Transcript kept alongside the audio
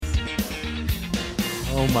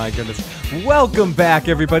Oh my goodness. Welcome back,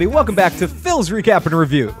 everybody. Welcome back to Phil's Recap and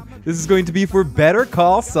Review. This is going to be for Better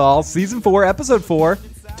Call Saul, Season 4, Episode 4,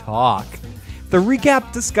 Talk. The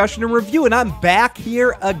recap, discussion, and review, and I'm back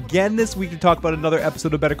here again this week to talk about another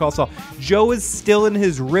episode of Better Call Saul. Joe is still in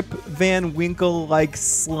his Rip Van Winkle-like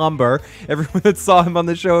slumber. Everyone that saw him on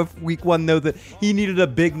the show week 1 know that he needed a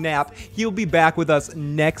big nap. He'll be back with us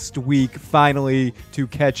next week, finally, to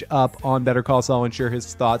catch up on Better Call Saul and share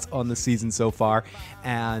his thoughts on the season so far,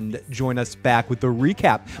 and join us back with the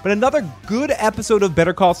recap. But another good episode of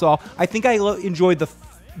Better Call Saul. I think I enjoyed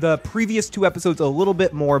the previous 2 episodes a little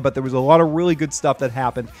bit more, but there was a lot of really good stuff that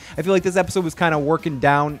happened. I feel like this episode was kind of working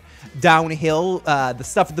downhill. The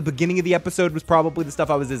stuff at the beginning of the episode was probably the stuff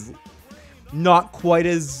I was not quite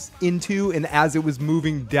as into, and as it was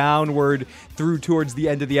moving downward through towards the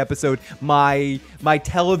end of the episode, my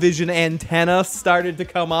television antenna started to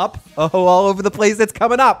come up. Oh, all over the place it's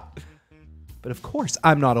coming up. But of course,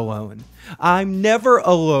 I'm not alone. I'm never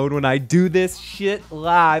alone when I do this shit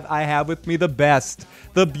live. I have with me the best,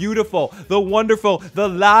 the beautiful, the wonderful, the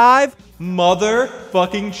live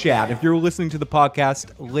motherfucking chat. If you're listening to the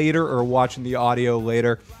podcast later or watching the audio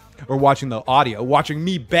later, or watching the audio, watching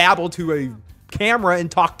me babble to a camera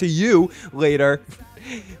and talk to you later,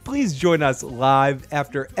 please join us live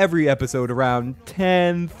after every episode around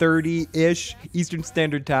 10:30-ish Eastern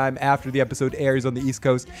Standard Time after the episode airs on the East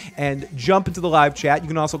Coast, and jump into the live chat. You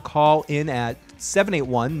can also call in at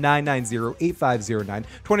 781-990-8509,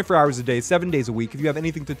 24 hours a day, 7 days a week. If you have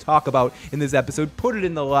anything to talk about in this episode, put it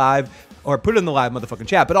in the live motherfucking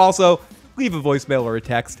chat. But also, leave a voicemail or a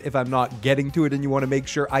text if I'm not getting to it and you want to make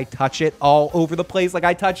sure I touch it all over the place like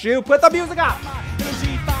I touch you. Put the music up!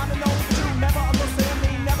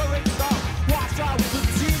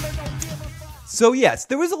 So yes,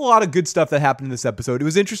 there was a lot of good stuff that happened in this episode. It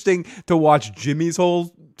was interesting to watch Jimmy's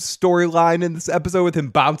whole storyline in this episode with him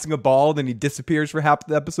bouncing a ball, then he disappears for half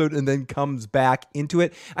the episode and then comes back into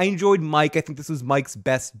it. I enjoyed Mike. I think this was Mike's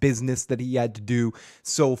best business that he had to do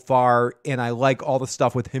so far, and I like all the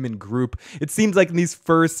stuff with him in group. It seems like in these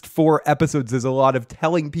first 4 episodes, there's a lot of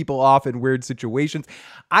telling people off in weird situations.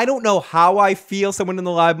 I don't know how I feel. Someone in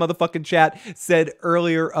the live motherfucking chat said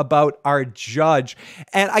earlier about our judge,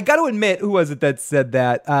 and I got to admit, who was it that said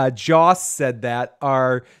that? Joss said that,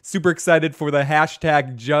 are super excited for the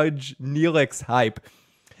hashtag Judge Neelix hype.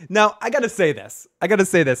 Now, I gotta say this.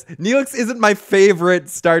 Neelix isn't my favorite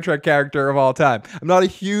Star Trek character of all time. I'm not a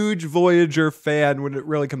huge Voyager fan when it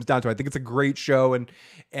really comes down to it. I think it's a great show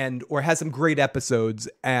or has some great episodes,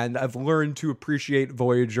 and I've learned to appreciate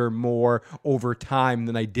Voyager more over time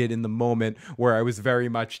than I did in the moment where I was very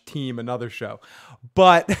much team another show.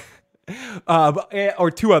 But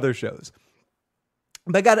or 2 other shows.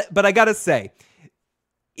 But I gotta say,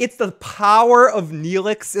 it's the power of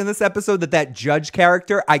Neelix in this episode that judge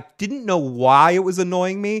character, I didn't know why it was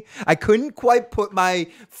annoying me. I couldn't quite put my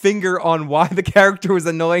finger on why the character was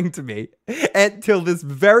annoying to me until this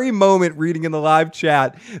very moment reading in the live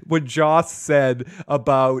chat what Joss said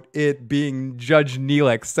about it being Judge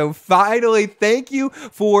Neelix. So finally, thank you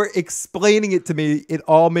for explaining it to me. It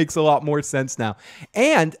all makes a lot more sense now.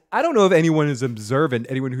 And I don't know if anyone is observant,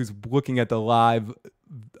 anyone who's looking at the live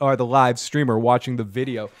stream or watching the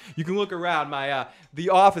video. You can look around the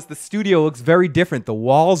office. The studio looks very different. The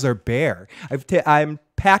walls are bare. I'm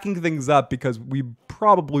packing things up because we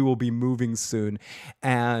probably will be moving soon,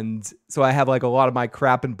 and so I have like a lot of my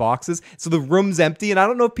crap in boxes. So the room's empty, and I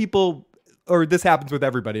don't know if people, or this happens with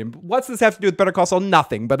everybody. And what's this have to do with Better Call Saul?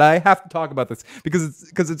 Nothing. But I have to talk about this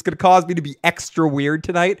because it's going to cause me to be extra weird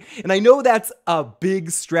tonight. And I know that's a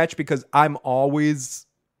big stretch because I'm always,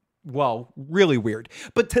 well, really weird.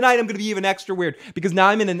 But tonight I'm going to be even extra weird because now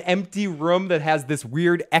I'm in an empty room that has this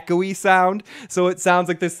weird echoey sound. So it sounds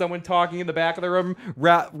like there's someone talking in the back of the room.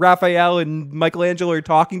 Raphael and Michelangelo are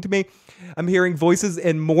talking to me. I'm hearing voices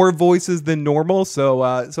and more voices than normal.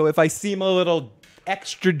 So if I seem a little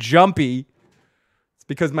extra jumpy, it's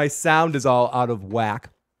because my sound is all out of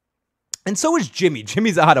whack. And so is Jimmy.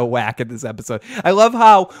 Jimmy's out of whack in this episode. I love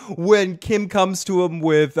how when Kim comes to him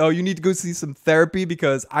with, oh, you need to go see some therapy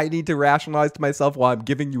because I need to rationalize to myself while I'm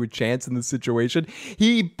giving you a chance in this situation.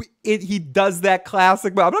 He does that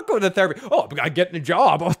classic, but I'm not going to therapy. Oh, I'm getting a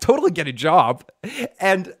job. I'll totally get a job.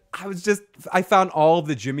 And I found all of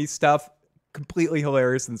the Jimmy stuff completely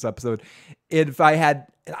hilarious in this episode.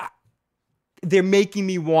 They're making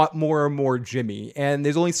me want more and more Jimmy. And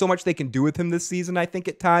there's only so much they can do with him this season, I think,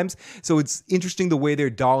 at times. So it's interesting the way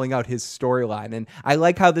they're dolling out his storyline. And I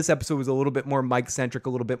like how this episode was a little bit more Mike-centric,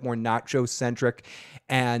 a little bit more Nacho-centric.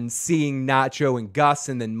 And seeing Nacho and Gus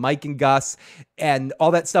and then Mike and Gus and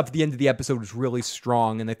all that stuff at the end of the episode was really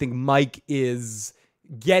strong. And I think Mike is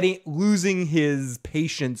losing his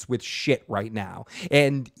patience with shit right now.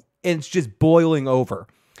 And it's just boiling over.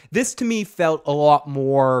 This to me felt a lot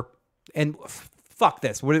more, and fuck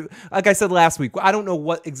this. Like I said last week, I don't know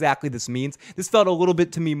what exactly this means. This felt a little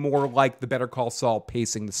bit to me more like the Better Call Saul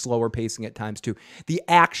pacing, the slower pacing at times too. The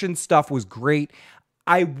action stuff was great.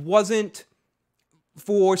 I wasn't,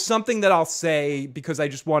 for something that I'll say, because I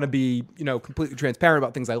just want to be, completely transparent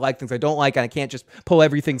about things I like, things I don't like, and I can't just pull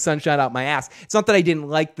everything sunshine out my ass. It's not that I didn't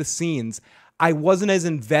like the scenes. I wasn't as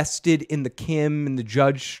invested in the Kim and the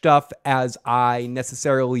Judge stuff as I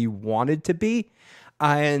necessarily wanted to be.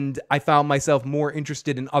 And I found myself more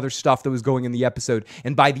interested in other stuff that was going in the episode.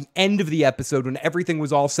 And by the end of the episode, when everything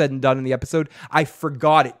was all said and done in the episode, I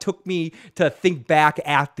forgot. It took me to think back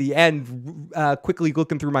at the end, quickly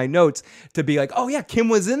looking through my notes to be like, oh yeah, Kim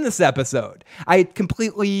was in this episode. I had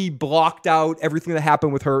completely blocked out everything that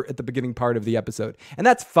happened with her at the beginning part of the episode. And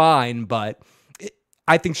that's fine, but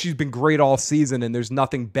I think she's been great all season, and there's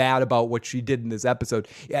nothing bad about what she did in this episode.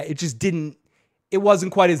 Yeah, it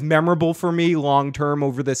wasn't quite as memorable for me long-term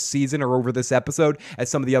over this season or over this episode as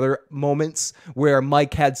some of the other moments where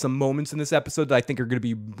Mike had some moments in this episode that I think I'm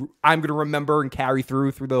going to remember and carry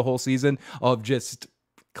through the whole season of just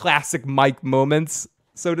classic Mike moments,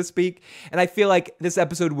 so to speak. And I feel like this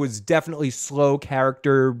episode was definitely slow,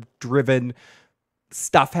 character-driven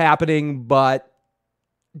stuff happening, but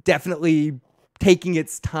definitely taking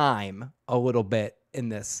its time a little bit in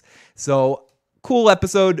this. So cool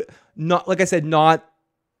episode. Not, like I said,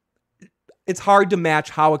 it's hard to match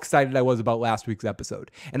how excited I was about last week's episode.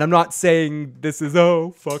 And I'm not saying this is,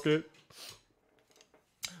 oh, fuck it,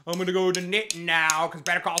 I'm going to go to knitting now because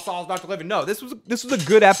Better Call Saul's not delivering. No, this was a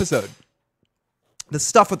good episode. The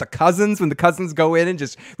stuff with the cousins, when the cousins go in and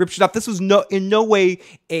just rip shit up, this was in no way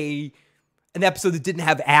an episode that didn't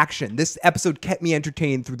have action. This episode kept me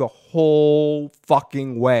entertained through the whole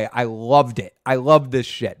fucking way. I loved it. I love this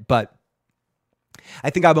shit, but I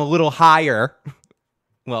think I'm a little higher.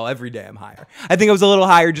 Well, every day I'm higher. I think I was a little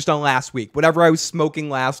higher just on last week. Whatever I was smoking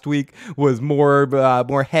last week was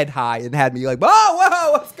more head high and had me like,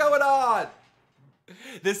 whoa, what's going on?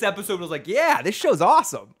 This episode was like, yeah, this show's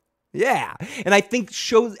awesome. Yeah. And I think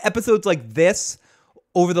episodes like this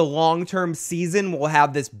over the long-term season will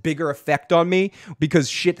have this bigger effect on me because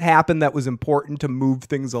shit happened that was important to move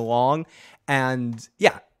things along. And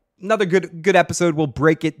yeah, another good episode. We'll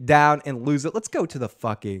break it down and lose it. Let's go in the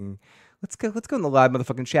live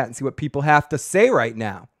motherfucking chat and see what people have to say right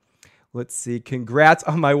now. Let's see. Congrats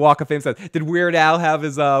on my Walk of Fame stats. Did Weird Al have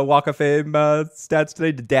his Walk of Fame stats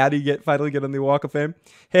today? Did Daddy finally get on the Walk of Fame?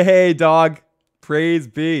 Hey, dog. Praise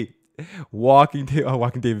be. Walking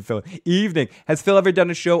David Phil. Evening. Has Phil ever done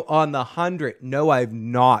a show on the 100? No, I've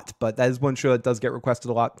not, but that is one show that does get requested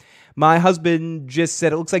a lot. My husband just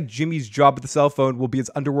said it looks like Jimmy's job at the cell phone will be his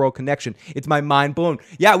underworld connection. It's my mind blown.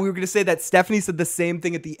 Yeah, we were going to say that. Stephanie said the same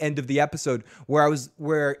thing at the end of the episode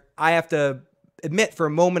where I have to admit for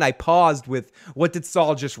a moment I paused with, what did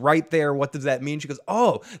Saul just write there? What does that mean? She goes,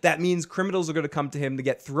 oh, that means criminals are going to come to him to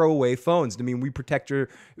get throwaway phones. I mean, we protect your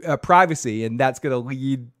privacy, and that's going to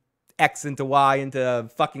lead X into Y into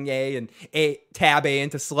fucking A, and tab A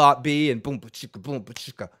into slot B, and boom, ba-chicka, boom,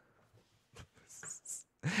 ba-chicka.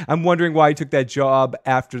 I'm wondering why he took that job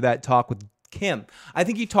after that talk with Kim. I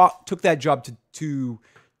think he took that job to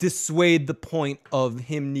dissuade the point of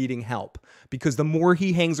him needing help. Because the more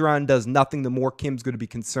he hangs around and does nothing, the more Kim's going to be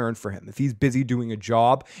concerned for him. If he's busy doing a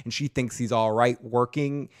job and she thinks he's all right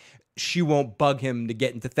working, she won't bug him to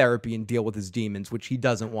get into therapy and deal with his demons, which he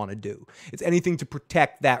doesn't want to do. It's anything to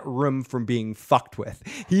protect that room from being fucked with.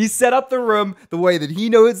 He set up the room the way that he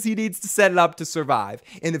knows he needs to set it up to survive.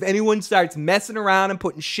 And if anyone starts messing around and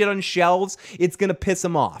putting shit on shelves, it's going to piss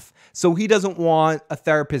him off. So he doesn't want a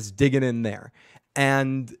therapist digging in there.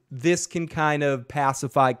 And this can kind of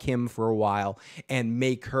pacify Kim for a while and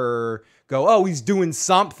make her go, oh, he's doing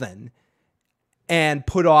something, and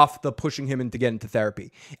put off the pushing him to get into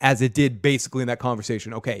therapy, as it did basically in that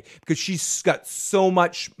conversation. Okay, because she's got so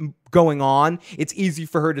much going on, it's easy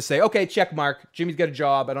for her to say, okay, check mark, Jimmy's got a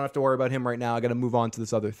job, I don't have to worry about him right now, I got to move on to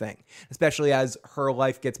this other thing. Especially as her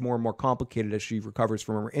life gets more and more complicated as she recovers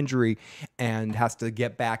from her injury and has to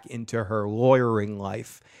get back into her lawyering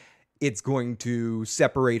life. It's going to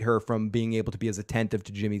separate her from being able to be as attentive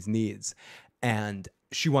to Jimmy's needs. And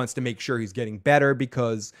she wants to make sure he's getting better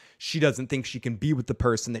because she doesn't think she can be with the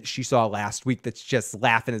person that she saw last week that's just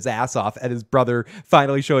laughing his ass off at his brother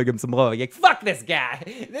finally showing him some love. Like, fuck this guy.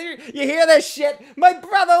 You hear this shit? My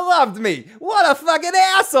brother loved me. What a fucking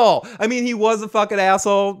asshole. I mean, he was a fucking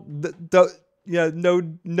asshole.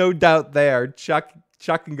 No doubt there. Chuck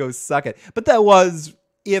can go suck it. But that was,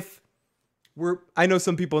 if I know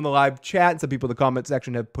some people in the live chat and some people in the comment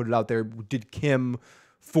section have put it out there. Did Kim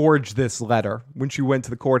forge this letter when she went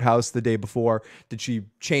to the courthouse the day before? Did she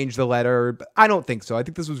change the letter? I don't think so. I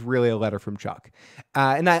think this was really a letter from Chuck.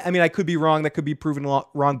 And I mean, I could be wrong. That could be proven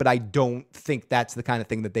wrong, but I don't think that's the kind of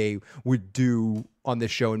thing that they would do on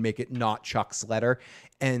this show and make it not Chuck's letter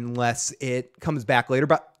unless it comes back later.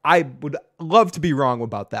 But I would love to be wrong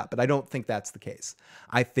about that, but I don't think that's the case.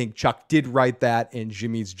 I think Chuck did write that and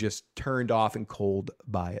Jimmy's just turned off and cold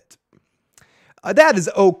by it. That is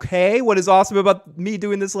okay. What is awesome about me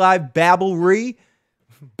doing this live? Babblery.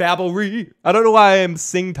 I don't know why I'm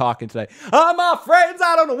sing-talking today. Oh, my friends,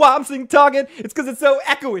 I don't know why I'm sing-talking. It's because it's so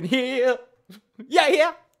echoing here.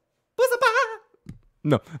 Yeah. What's up?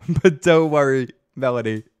 No, but don't worry,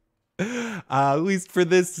 Melody. At least for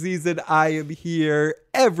this season, I am here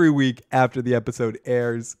every week after the episode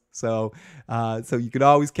airs. So you can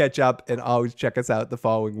always catch up and always check us out the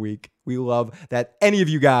following week. We love that any of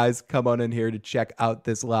you guys come on in here to check out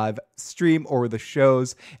this live stream or the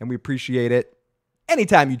shows, and we appreciate it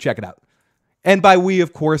anytime you check it out. And by we,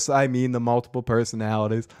 of course, I mean the multiple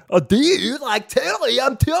personalities. Oh, dude, I'm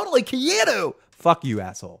totally Keanu. Fuck you,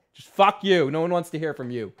 asshole. Just fuck you. No one wants to hear from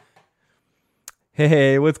you.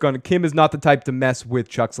 Hey, what's going on? Kim is not the type to mess with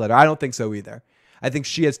Chuck's letter. I don't think so either. I think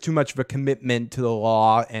she has too much of a commitment to the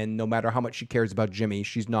law, and no matter how much she cares about Jimmy,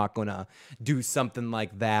 she's not going to do something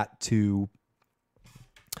like that to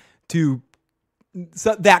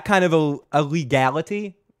that kind of a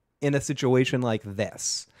legality in a situation like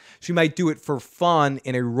this. She might do it for fun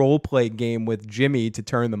in a role play game with Jimmy to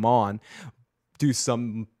turn them on, do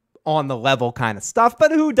some on the level kind of stuff,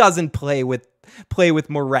 but who doesn't play with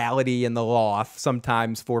morality and the law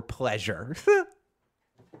sometimes for pleasure?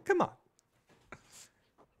 Come on.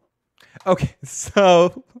 Okay,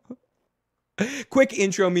 so quick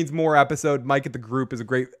intro means more episode. Mike at the group is a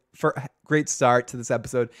great start to this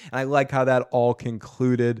episode, and I like how that all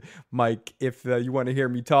concluded. Mike, if you want to hear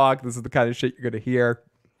me talk, this is the kind of shit you're going to hear.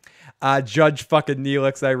 Judge fucking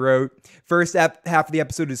Neelix, I wrote. First half of the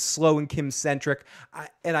episode is slow and Kim-centric,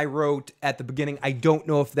 and I wrote at the beginning, I don't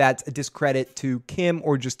know if that's a discredit to Kim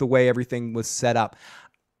or just the way everything was set up.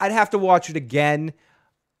 I'd have to watch it again.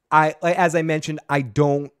 As I mentioned, I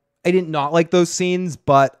did not like those scenes,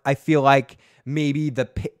 but I feel like maybe the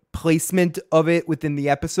placement of it within the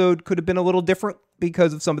episode could have been a little different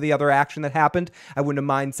because of some of the other action that happened. I wouldn't have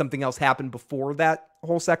mind something else happened before that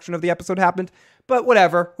whole section of the episode happened, but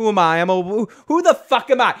whatever. Who am I? Who the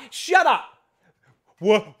fuck am I? Shut up.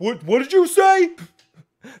 What did you say?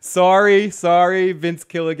 Sorry, Vince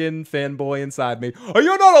Gilligan fanboy inside me. Are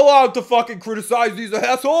you not allowed to fucking criticize these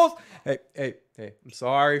assholes? Hey, I'm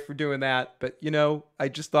sorry for doing that, but I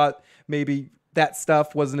just thought maybe that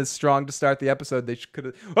stuff wasn't as strong to start the episode. They could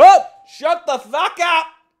have. Oh, shut the fuck up.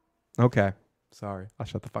 Okay, sorry. I'll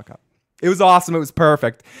shut the fuck up. It was awesome. It was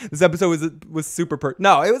perfect. This episode was super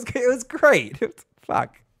No, it was great.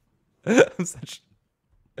 Fuck. I'm such.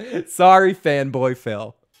 Sorry, fanboy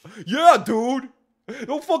Phil. Yeah, dude.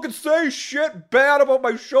 Don't fucking say shit bad about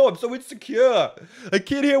my show. I'm so insecure. I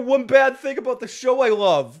can't hear one bad thing about the show I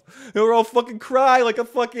love. Or I'll fucking cry like a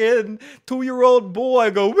fucking 2-year-old boy. I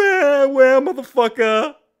go, where,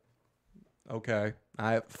 motherfucker? Okay.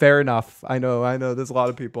 Fair enough. I know. There's a lot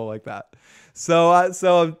of people like that.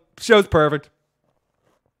 So show's perfect.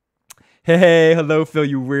 Hey, hello, Phil,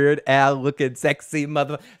 you weird Al looking sexy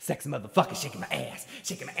motherfucker shaking my ass.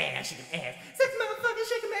 Sexy motherfucker shaking my ass.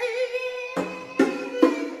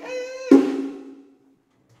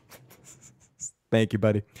 Thank you,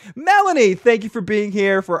 buddy. Melanie, thank you for being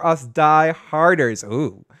here for us die-harders.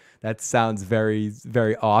 Ooh, that sounds very,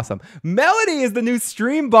 very awesome. Melanie is the new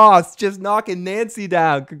stream boss, just knocking Nancy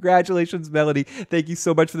down. Congratulations, Melanie. Thank you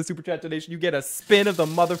so much for the super chat donation. You get a spin of the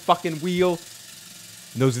motherfucking wheel.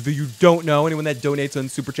 And those of you who don't know, anyone that donates on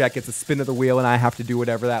super chat gets a spin of the wheel, and I have to do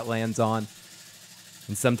whatever that lands on.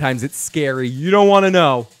 And sometimes it's scary. You don't want to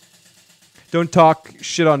know. Don't talk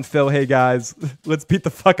shit on Phil. Hey, guys, let's beat the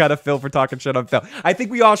fuck out of Phil for talking shit on Phil. I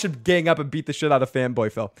think we all should gang up and beat the shit out of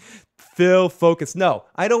fanboy Phil. Phil, focus. No,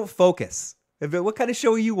 I don't focus. What kind of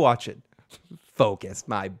show are you watching? Focus,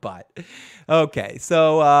 my butt. Okay,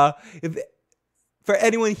 so for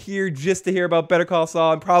anyone here just to hear about Better Call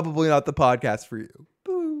Saul, I'm probably not the podcast for you.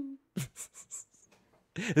 Boo.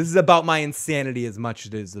 This is about my insanity as much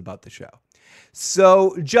as it is about the show.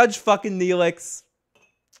 So, Judge fucking Neelix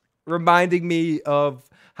reminding me of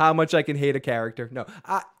how much I can hate a character. No,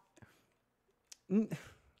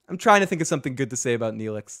 I'm trying to think of something good to say about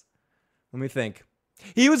Neelix. Let me think.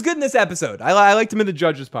 He was good in this episode. I liked him in the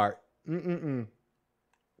judge's part. It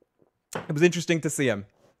was interesting to see him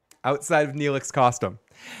outside of Neelix's costume.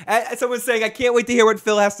 Someone's saying, I can't wait to hear what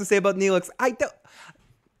Phil has to say about Neelix. I don't.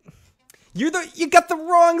 You got the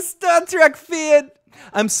wrong Star Trek fan.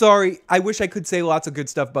 I'm sorry. I wish I could say lots of good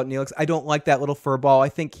stuff about Neelix. I don't like that little furball. I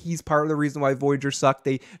think he's part of the reason why Voyager sucked.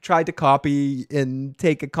 They tried to copy and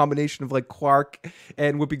take a combination of like Quark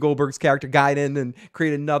and Whoopi Goldberg's character Guinan and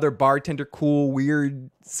create another bartender, cool, weird,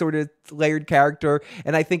 sort of layered character.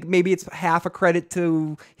 And I think maybe it's half a credit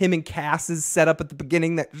to him and Cass's setup at the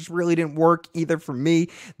beginning that just really didn't work either for me,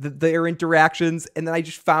 their interactions. And then I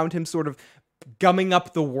just found him sort of gumming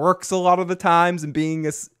up the works a lot of the times and being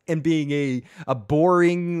a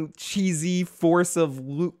boring, cheesy force of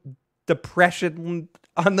depression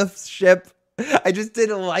on the ship. I just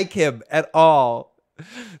didn't like him at all.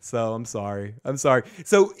 So I'm sorry.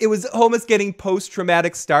 So it was almost getting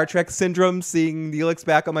post-traumatic Star Trek syndrome seeing Neelix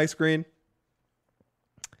back on my screen.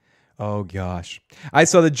 Oh, gosh. I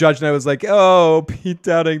saw the judge and I was like, oh, Pete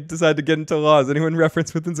Downing decided to get into laws. Anyone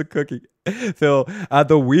reference Within's a cookie? Phil,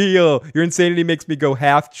 the wheel. Your insanity makes me go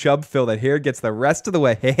half chub, Phil. That hair gets the rest of the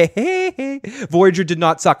way. Hey. Voyager did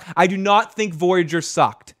not suck. I do not think Voyager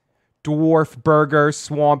sucked. Dwarf Burger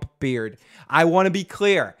Swamp Beard. I want to be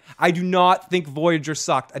clear. I do not think Voyager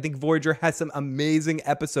sucked. I think Voyager has some amazing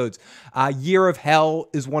episodes. Year of Hell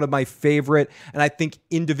is one of my favorite, and I think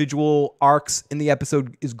individual arcs in the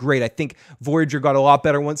episode is great. I think Voyager got a lot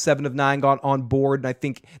better once 7 of 9 got on board, and I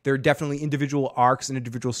think there are definitely individual arcs and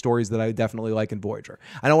individual stories that I definitely like in Voyager.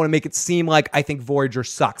 I don't want to make it seem like I think Voyager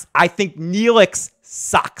sucks. I think Neelix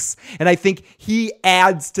sucks, and I think he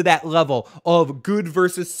adds to that level of good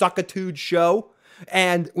versus suckitude show.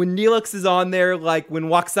 And when Neelix is on there, like when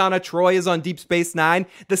Waxana Troy is on Deep Space Nine,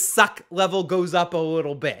 the suck level goes up a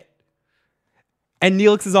little bit. And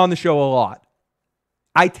Neelix is on the show a lot.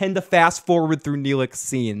 I tend to fast forward through Neelix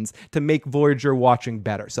scenes to make Voyager watching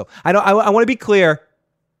better. So I want to be clear,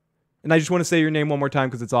 and I just want to say your name one more time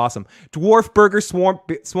because it's awesome. Dwarf Burger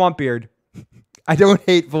Swampbeard. I don't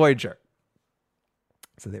hate Voyager.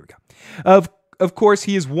 So there we go. Of course,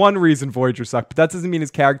 he is one reason Voyager sucked, but that doesn't mean his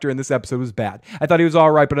character in this episode was bad. I thought he was all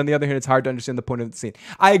right, but on the other hand, it's hard to understand the point of the scene.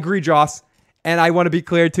 I agree, Joss, and I want to be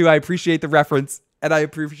clear, too. I appreciate the reference, and I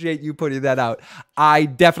appreciate you putting that out. I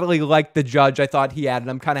definitely liked the judge. I thought he added.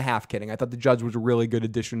 I'm kind of half kidding. I thought the judge was a really good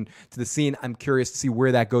addition to the scene. I'm curious to see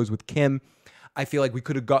where that goes with Kim. I feel like we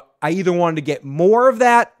could have I either wanted to get more of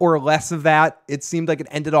that or less of that. It seemed like it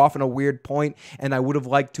ended off in a weird point, and I would have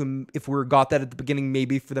liked to, if we got that at the beginning,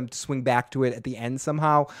 maybe for them to swing back to it at the end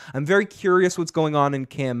somehow. I'm very curious what's going on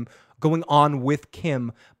with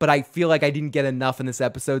Kim, but I feel like I didn't get enough in this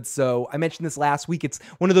episode. So I mentioned this last week. It's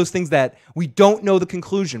one of those things that we don't know the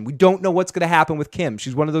conclusion. We don't know what's going to happen with Kim.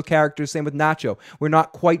 She's one of those characters, same with Nacho. We're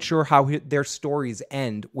not quite sure how their stories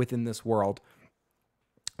end within this world.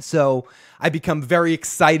 So I become very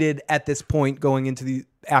excited at this point going into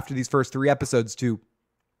after these first 3 episodes to,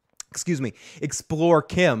 explore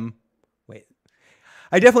Kim.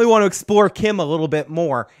 I definitely want to explore Kim a little bit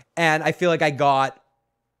more. And I feel like I got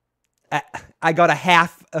a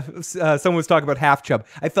half, someone was talking about half chub.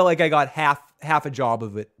 I felt like I got half a job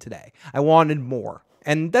of it today. I wanted more.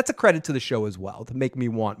 And that's a credit to the show as well, to make me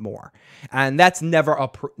want more. And that's never a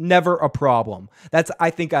problem. I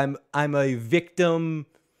think I'm a victim.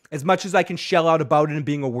 As much as I can shell out about it and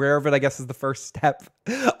being aware of it, I guess is the first step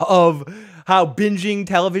of how binging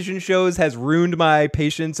television shows has ruined my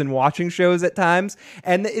patience in watching shows at times.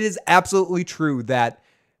 And it is absolutely true that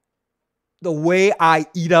the way I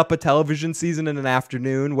eat up a television season in an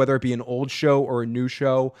afternoon, whether it be an old show or a new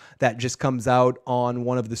show that just comes out on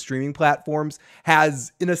one of the streaming platforms,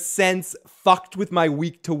 has, in a sense, fucked with my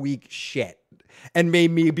week-to-week shit and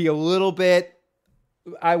made me be a little bit,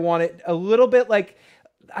 I want it a little bit like,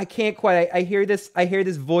 I can't quite. I hear this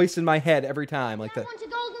voice in my head every time, like that. I want a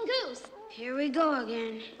golden goose. Here we go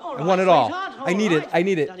again. I want it all. I need it. I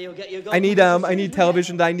need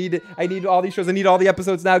television. I need all these shows. I need all the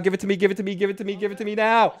episodes now. Give it to me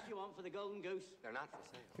now.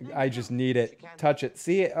 I just need it. Touch it.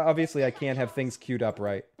 See, obviously I can't have things queued up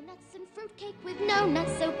right. Nuts and fruitcake with no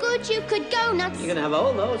nuts, so good you could go nuts. You're gonna have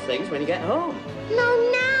all those things when you get home. No,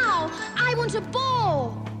 now. I want a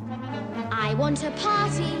ball. I want a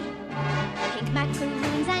party, pink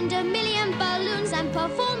macaroons and a million balloons and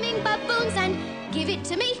performing baboons, and give it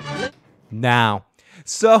to me. Now.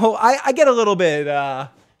 So I get a little bit,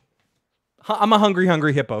 I'm a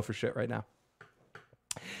hungry hippo for shit right now.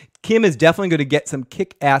 Kim is definitely going to get some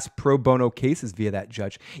kick-ass pro bono cases via that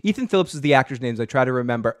judge. Ethan Phillips is the actor's names I try to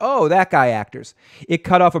remember. Oh, that guy actors. It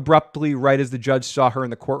cut off abruptly right as the judge saw her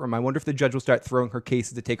in the courtroom. I wonder if the judge will start throwing her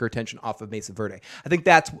cases to take her attention off of Mesa Verde. I think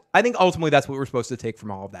ultimately that's what we're supposed to take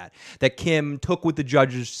from all of that. That Kim took what the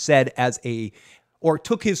judges said as a or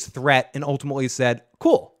took his threat and ultimately said,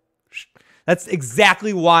 cool. That's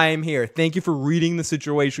exactly why I'm here. Thank you for reading the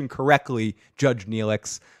situation correctly, Judge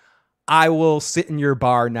Neelix. I will sit in your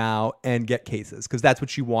bar now and get cases, because that's what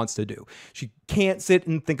she wants to do. She can't sit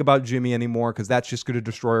and think about Jimmy anymore, because that's just going to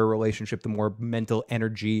destroy her relationship, the more mental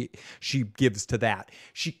energy she gives to that.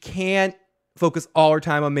 She can't focus all her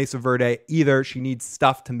time on Mesa Verde either. She needs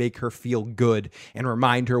stuff to make her feel good and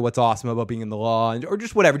remind her what's awesome about being in the law, or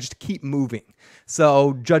just whatever, just to keep moving.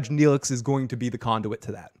 So Judge Neelix is going to be the conduit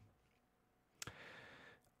to that.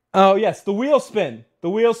 Oh, yes, the wheel spin. The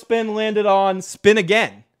wheel spin landed on spin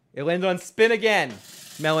again. It landed on spin again,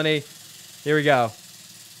 Melanie. Here we go.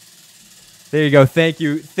 There you go. Thank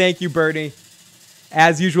you. Thank you, Bernie.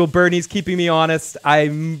 As usual, Bernie's keeping me honest. I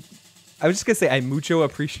was just going to say I mucho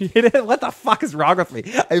appreciate it. What the fuck is wrong with me?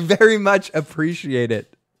 I very much appreciate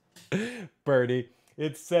it, Bernie.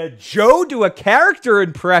 It said, Joe, do a character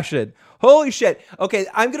impression. Holy shit. Okay,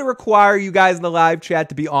 I'm going to require you guys in the live chat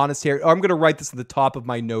to be honest here. I'm going to write this at the top of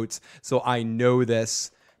my notes so I know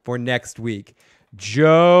this for next week.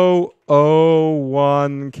 Joe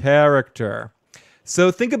 01 character.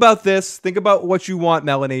 So think about this. Think about what you want,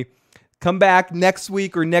 Melanie. Come back next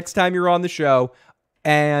week or next time you're on the show.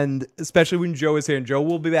 And especially when Joe is here. And Joe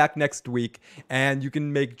will be back next week. And you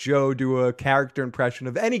can make Joe do a character impression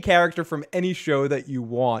of any character from any show that you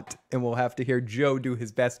want. And we'll have to hear Joe do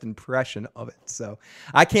his best impression of it. So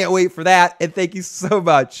I can't wait for that. And thank you so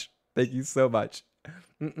much. Thank you so much.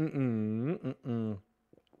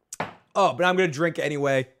 Oh, but I'm going to drink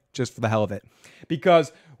anyway, just for the hell of it.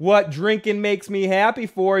 Because what drinking makes me happy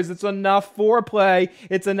for is it's enough foreplay.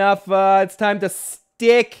 It's enough, it's time to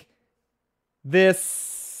stick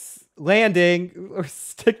this landing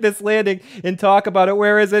and talk about it.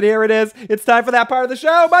 Where is it? Here it is. It's time for that part of the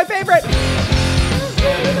show, my favorite.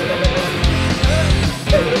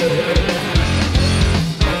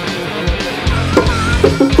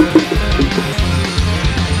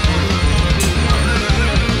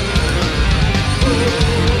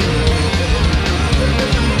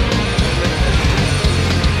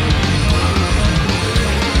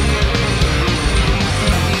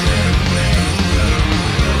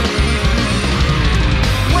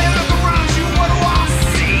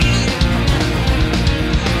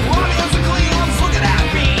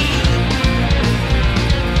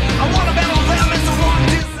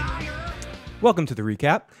 Welcome to the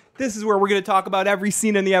recap. This is where we're going to talk about every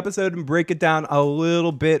scene in the episode and break it down a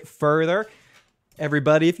little bit further.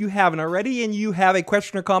 Everybody, if you haven't already and you have a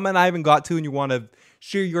question or comment I haven't got to and you want to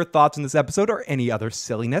share your thoughts on this episode or any other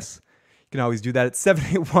silliness, you can always do that at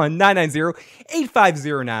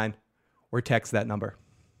 781-990-8509 or text that number.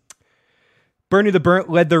 Bernie the Burnt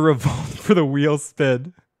led the revolt for the wheel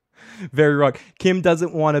spin. Very wrong. Kim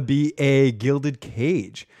doesn't want to be a gilded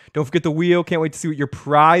cage. Don't forget the wheel. Can't wait to see what your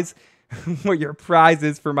prize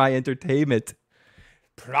is for my entertainment.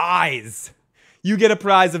 Prize. You get a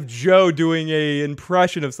prize of Joe doing a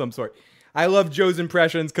impression of some sort. I love Joe's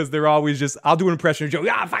impressions because they're always just, I'll do an impression of Joe.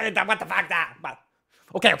 Yeah, what the fuck that?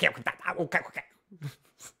 Okay.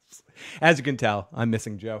 As you can tell, I'm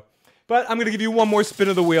missing Joe. But I'm going to give you one more spin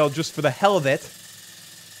of the wheel just for the hell of it.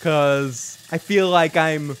 Because I feel like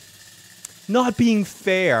I'm not being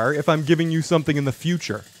fair if I'm giving you something in the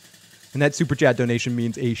future. And that super chat donation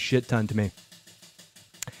means a shit ton to me.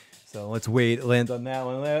 So let's wait. It lands on that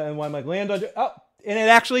one. And I'm like, land on... Oh, and it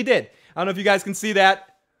actually did. I don't know if you guys can see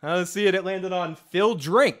that. I don't see it. It landed on Phil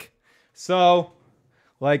Drink. So,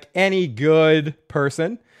 like any good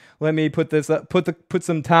person, let me put this up, put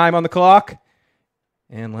some time on the clock.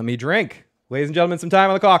 And let me drink. Ladies and gentlemen, some time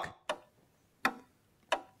on the clock.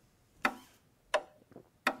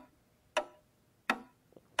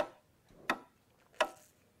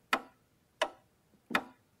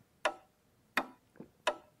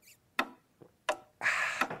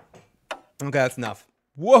 Okay, that's enough.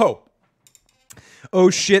 Whoa. Oh,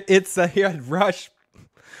 shit. It's a rush.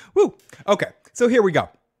 Woo. Okay, so here we go.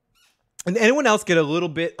 And anyone else get a little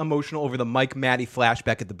bit emotional over the Mike Maddie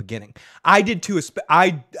flashback at the beginning? I did too.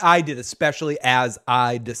 I did, especially as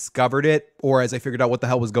I discovered it, or as I figured out what the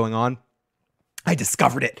hell was going on. I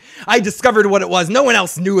discovered it. I discovered what it was. No one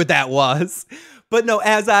else knew what that was. But no,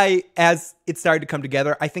 as it started to come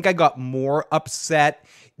together, I think I got more upset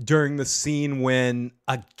during the scene when,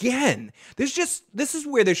 again, this is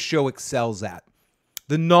where this show excels at.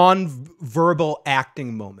 The non-verbal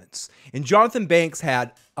acting moments. And Jonathan Banks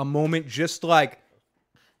had a moment just like,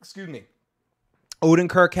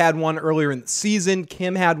 Odenkirk had one earlier in the season.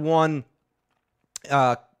 Kim had one,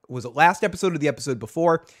 was it last episode or the episode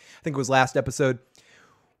before? I think it was last episode,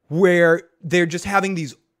 where they're just having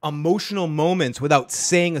these emotional moments without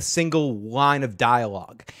saying a single line of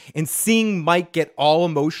dialogue. And seeing Mike get all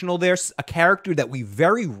emotional there, a character that we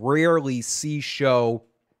very rarely see show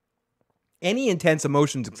any intense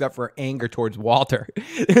emotions except for anger towards Walter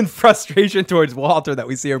and frustration towards Walter that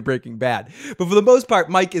we see in Breaking Bad. But for the most part,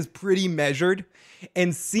 Mike is pretty measured,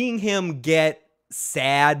 and seeing him get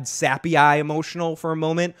sad, sappy eye emotional for a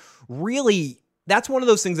moment, really, that's one of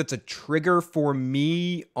those things that's a trigger for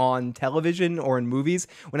me on television or in movies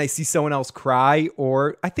when I see someone else cry,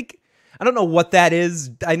 or I don't know what that is.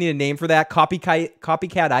 I need a name for that.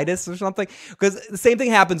 Copycatitis or something. Because the same thing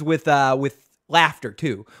happens with laughter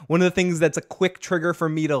too. One of the things that's a quick trigger for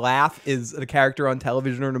me to laugh is a character on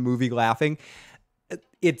television or in a movie laughing.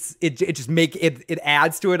 It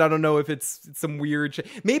adds to it. I don't know if it's some weird shit.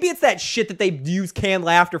 Maybe it's that shit that they use canned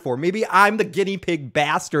laughter for. Maybe I'm the guinea pig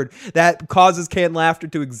bastard that causes canned laughter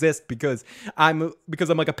to exist because I'm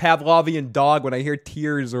like a Pavlovian dog. When I hear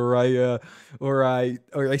tears or I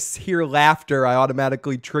hear laughter, I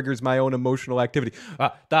automatically triggers my own emotional activity.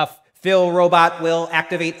 The Phil robot will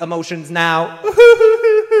activate emotions now.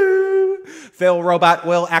 Phil robot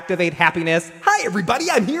will activate happiness. Hi, everybody.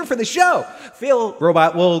 I'm here for the show. Phil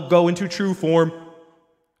robot will go into true form.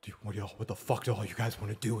 What the fuck do all you guys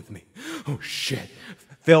want to do with me? Oh, shit.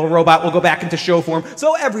 Phil robot will go back into show form.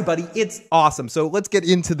 So, everybody, it's awesome. So, let's get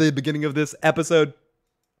into the beginning of this episode.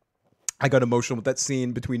 I got emotional with that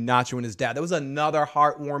scene between Nacho and his dad. That was another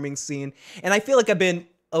heartwarming scene. And I feel like I've been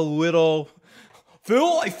a little...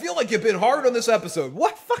 Phil, I feel like you've been hard on this episode.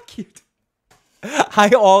 What? Fuck you.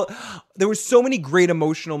 There were so many great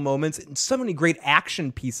emotional moments and so many great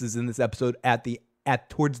action pieces in this episode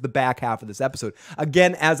towards the back half of this episode.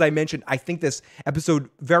 Again, as I mentioned, I think this episode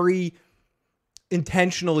very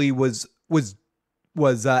intentionally was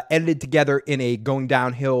edited together in a going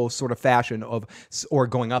downhill sort of fashion or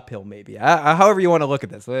going uphill maybe. However you want to look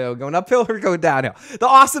at this. Going uphill or going downhill. The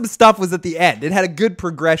awesome stuff was at the end. It had a good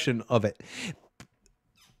progression of it.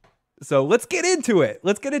 So let's get into it.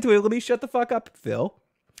 Let me shut the fuck up, Phil.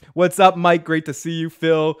 What's up, Mike? Great to see you,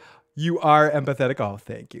 Phil. You are empathetic. Oh,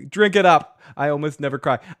 thank you. Drink it up. I almost never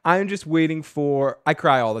cry. I'm just waiting I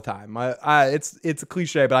cry all the time. It's a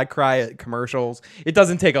cliche, but I cry at commercials. It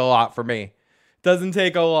doesn't take a lot for me. Doesn't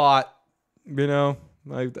take a lot,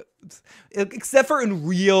 except for in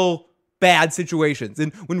real bad situations.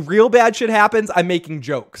 And when real bad shit happens, I'm making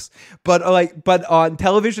jokes. But on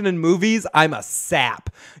television and movies, I'm a sap.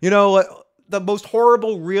 The most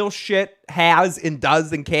horrible real shit has and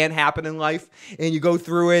does and can happen in life. And you go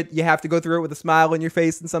through it. You have to go through it with a smile on your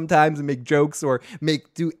face and sometimes and make jokes or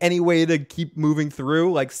do any way to keep moving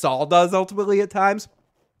through like Saul does ultimately at times.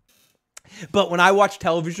 But when I watch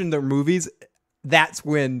television or movies, that's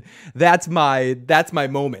my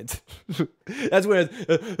moment. That's when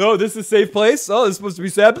this is a safe place. Oh, this is supposed to be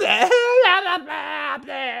sad.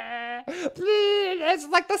 It's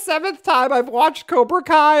like the 7th time I've watched Cobra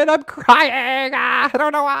Kai and I'm crying. I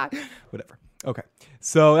don't know why. Whatever. Okay.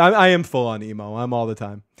 So I am full on emo. I'm all the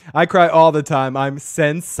time. I cry all the time. I'm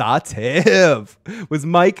sensitive. Was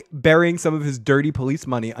Mike burying some of his dirty police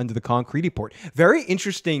money under the concrete he poured? Very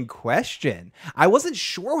interesting question. I wasn't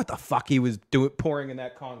sure what the fuck he was pouring in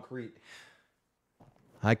that concrete.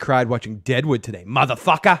 I cried watching Deadwood today.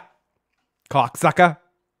 Motherfucker. Cocksucker.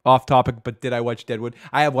 Off topic, but did I watch Deadwood?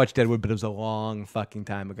 I have watched Deadwood, but it was a long fucking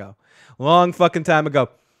time ago.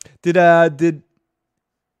 Did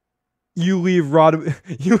you leave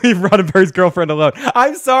Roddenberry's girlfriend alone?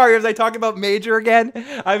 I'm sorry. Was I talking about Major again?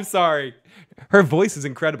 I'm sorry. Her voice is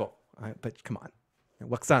incredible. But come on.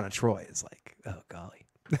 Lwaxana Troy is like, oh, golly.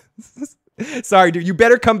 Sorry, dude. You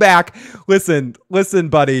better come back. Listen,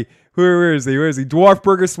 buddy. Where is he? Dwarf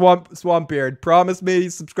Burger Swampbeard. Promise me,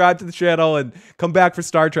 subscribe to the channel and come back for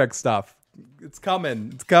Star Trek stuff. It's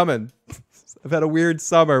coming. I've had a weird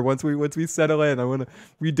summer. Once we settle in, I want to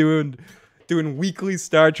be doing weekly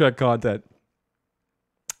Star Trek content.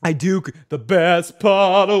 I do. The best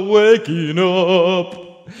part of waking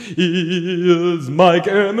up is Mike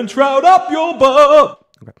Ehrmantraut up your butt.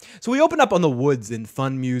 Okay. So we open up on the woods in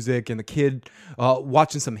fun music and the kid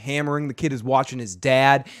watching some hammering. The kid is watching his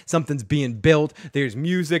dad. Something's being built. There's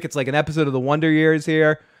music. It's like an episode of The Wonder Years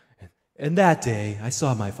here. And that day, I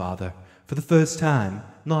saw my father for the first time,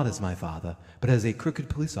 not as my father, but as a crooked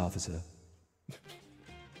police officer.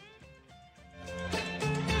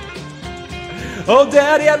 Oh,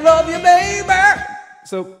 Daddy, I love you, baby.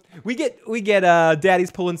 So we get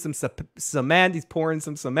Daddy's pulling some cement. He's pouring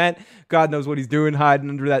some cement. God knows what he's doing, hiding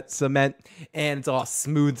under that cement, and it's all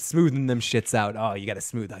smoothing them shits out. Oh, you got to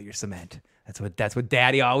smooth out your cement. That's what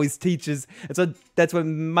Daddy always teaches. That's what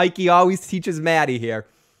Mikey always teaches Maddie here.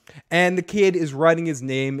 And the kid is writing his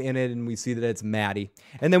name in it, and we see that it's Maddie.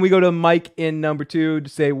 And then we go to Mike in number 2 to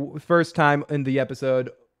say first time in the episode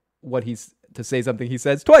to say something he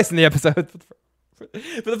says twice in the episode.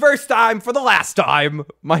 For the first time, for the last time,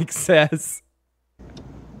 Mike says,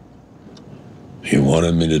 "He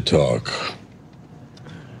wanted me to talk.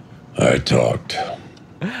 I talked."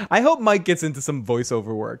 I hope Mike gets into some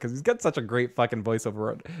voiceover work because he's got such a great fucking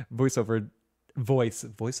voiceover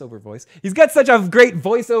voice. He's got such a great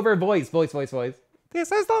voiceover voice.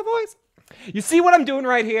 This is the voice. You see what I'm doing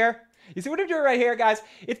right here? You see what I'm doing right here, guys?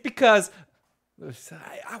 It's because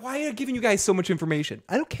why am I giving you guys so much information?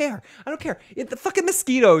 I don't care. The fucking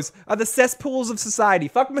mosquitoes are the cesspools of society.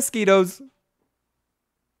 Fuck mosquitoes.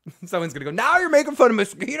 Someone's gonna go, now you're making fun of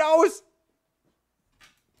mosquitoes?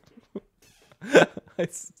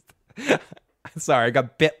 Sorry, I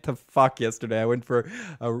got bit to fuck yesterday. I went for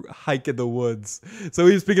a hike in the woods.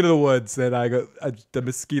 So speaking of the woods, and the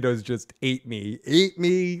mosquitoes just ate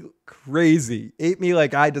me crazy. Ate me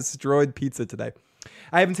like I destroyed pizza today.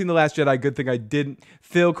 I haven't seen The Last Jedi. Good thing I didn't.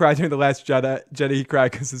 Phil cried during The Last Jedi. He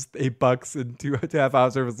cried because it's $8 and 2.5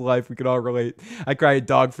 hours of his life. We could all relate. I cry at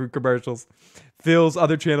dog food commercials. Phil's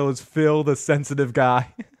other channel is Phil the Sensitive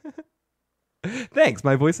Guy. Thanks.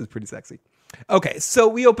 My voice is pretty sexy. Okay, so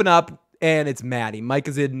we open up and it's Maddie. Mike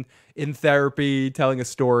is in therapy telling a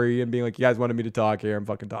story and being like, you guys wanted me to talk here. I'm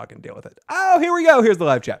fucking talking. Deal with it. Oh, here we go. Here's the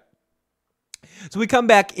live chat. So we come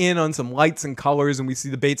back in on some lights and colors and we see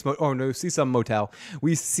the Bates we see some motel.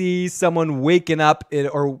 We see someone waking up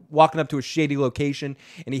or walking up to a shady location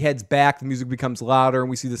and he heads back. The music becomes louder and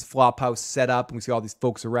we see this flop house set up and we see all these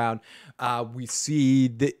folks around. We see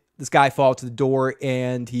this guy fall to the door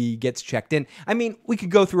and he gets checked in. I mean, we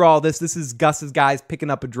could go through all this. This is Gus's guys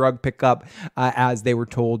picking up a drug pickup as they were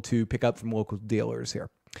told to pick up from local dealers here.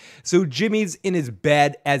 So Jimmy's in his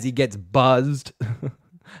bed as he gets buzzed.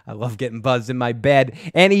 I love getting buzzed in my bed.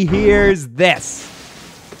 And he hears this.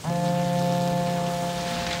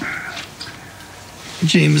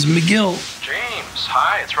 James McGill. James,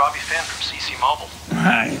 hi, it's Robbie Finn from CC Mobile.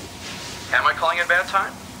 Hi. Am I calling at a bad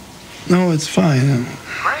time? No, it's fine.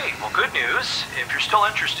 Great, well, good news. If you're still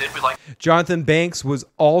interested, we'd like... Jonathan Banks was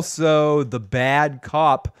also the bad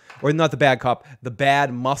cop, or not the bad cop, the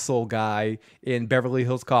bad muscle guy in Beverly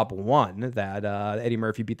Hills Cop 1 that Eddie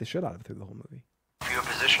Murphy beat the shit out of through the whole movie. You a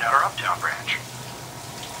position at our Uptown branch.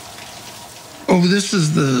 Oh, this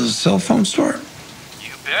is the cell phone store?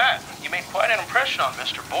 You bet. You made quite an impression on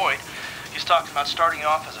Mr. Boyd. He's talking about starting you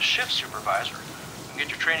off as a shift supervisor. You can get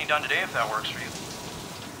your training done today if that works for you.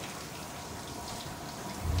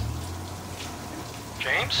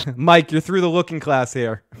 James? Mike, you're through the looking class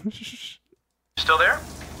here. Still there?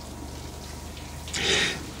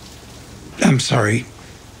 I'm sorry.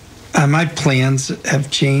 My plans have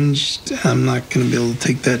changed. I'm not going to be able to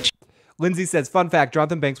take that. Lindsay says, fun fact,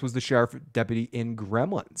 Jonathan Banks was the sheriff deputy in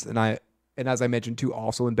Gremlins. And as I mentioned too,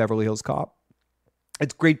 also in Beverly Hills Cop.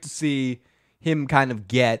 It's great to see him kind of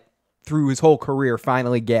get, through his whole career,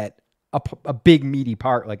 finally get a big meaty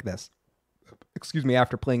part like this. Excuse me,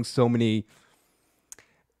 after playing so many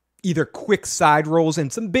either quick side roles in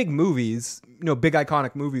some big movies, big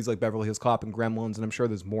iconic movies like Beverly Hills Cop and Gremlins, and I'm sure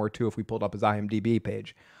there's more too if we pulled up his IMDb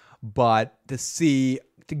page. But to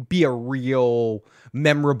be a real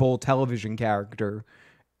memorable television character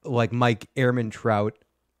like Mike Ehrmantraut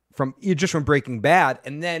from Breaking Bad,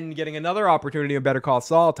 and then getting another opportunity in Better Call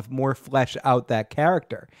Saul to more flesh out that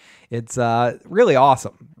character. It's really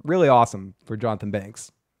awesome for Jonathan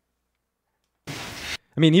Banks.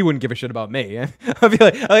 I mean, he wouldn't give a shit about me. I'd be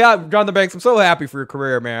like, Jonathan Banks, I'm so happy for your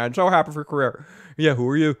career, man. So happy for your career. Yeah, who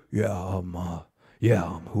are you?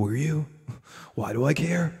 Who are you? Why do I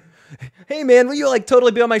care? Hey, man, will you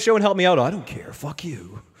totally be on my show and help me out? Oh, I don't care. Fuck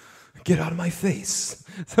you. Get out of my face.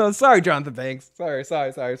 So sorry, Jonathan Banks. Sorry.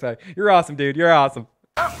 You're awesome, dude. You're awesome.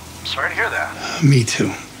 Oh, sorry to hear that. Me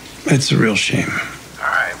too. It's a real shame. All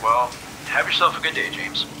right, well, have yourself a good day,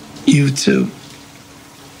 James. You too.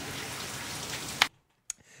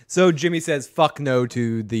 So Jimmy says fuck no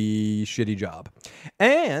to the shitty job.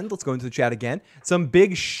 And let's go into the chat again. Some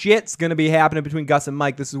big shit's going to be happening between Gus and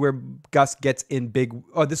Mike. This is where Gus gets in big.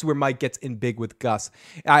 Oh, this is where Mike gets in big with Gus.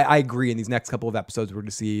 I agree. In these next couple of episodes, we're going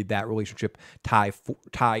to see that relationship tie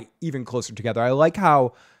even closer together. I like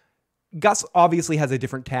how Gus obviously has a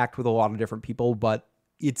different tact with a lot of different people, but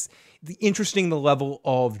it's interesting the level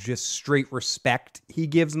of just straight respect he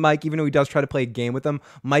gives Mike, even though he does try to play a game with him.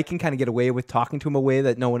 Mike can kind of get away with talking to him a way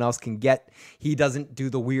that no one else can get. He doesn't do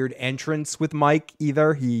the weird entrance with Mike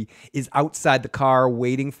either. He is outside the car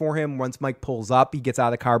waiting for him. Once Mike pulls up, he gets out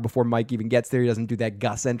of the car before Mike even gets there. He doesn't do that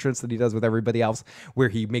Gus entrance that he does with everybody else, where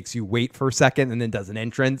he makes you wait for a second and then does an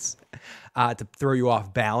entrance to throw you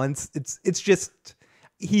off balance. It's just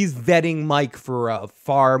he's vetting Mike for a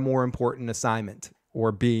far more important assignment,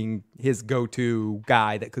 or being his go-to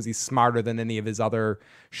guy, that because he's smarter than any of his other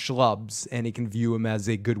schlubs, and he can view him as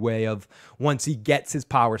a good way of, once he gets his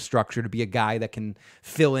power structure, to be a guy that can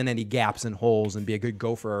fill in any gaps and holes and be a good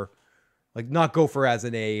gopher. Like, not gopher as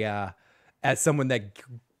in as someone that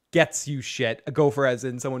gets you shit, a gopher as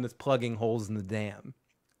in someone that's plugging holes in the dam.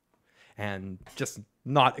 And just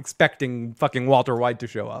not expecting fucking Walter White to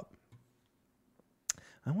show up.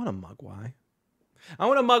 I want a Mugwai. I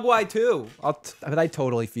want a Mugwai too. But I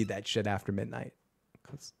totally feed that shit after midnight.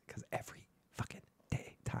 Because every fucking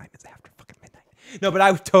time is after fucking midnight. No, but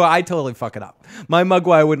I totally fuck it up. My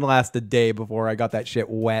Mugwai wouldn't last a day before I got that shit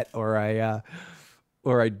wet, or I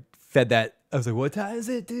fed that. I was like, what time is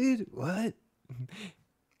it, dude? What?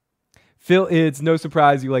 Phil, it's no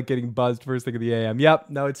surprise you like getting buzzed first thing in the AM.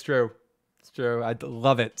 Yep, no, it's true. It's true. I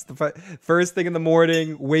love it. It's the first thing in the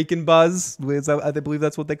morning, wake and buzz. I believe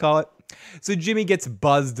that's what they call it. So Jimmy gets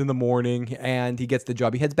buzzed in the morning, and he gets the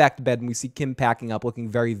job. He heads back to bed, and we see Kim packing up, looking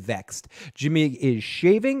very vexed. Jimmy is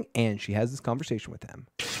shaving, and she has this conversation with him.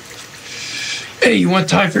 Hey, you want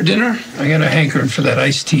Thai for dinner? I got a hankering for that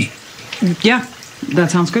iced tea. Yeah, that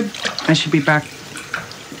sounds good. I should be back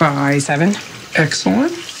by 7.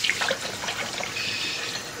 Excellent.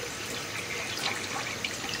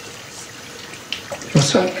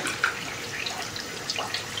 What's up?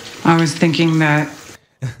 I was thinking that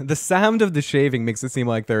the sound of the shaving makes it seem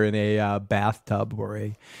like they're in a bathtub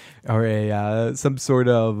or some sort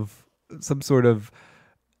of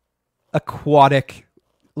aquatic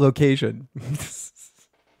location.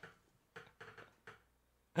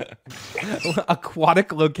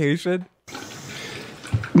 Aquatic location?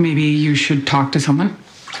 maybe you should talk to someone.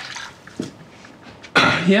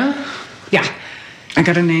 Yeah? Yeah, I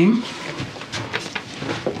got a name.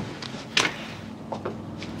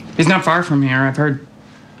 He's not far from here. I've heard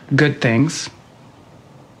good things.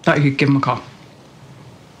 Thought you could give him a call.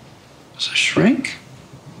 It's a shrink?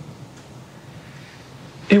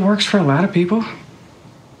 It works for a lot of people.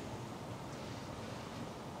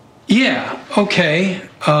 Yeah, okay.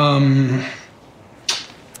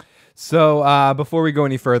 So before we go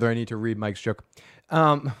any further, I need to read Mike's joke.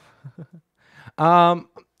 Mugwai, and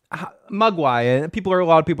a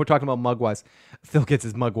lot of people are talking about Mugwais. Phil gets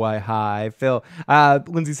his Mugwai high.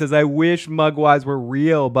 Lindsay says, I wish Mugwais were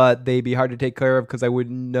real, but they'd be hard to take care of because I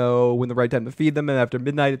wouldn't know when the right time to feed them. And after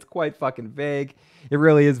midnight, it's quite fucking vague. It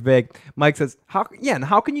really is vague. Mike says, how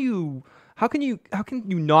can you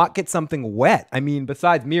not get something wet? I mean,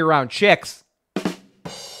 besides me around chicks.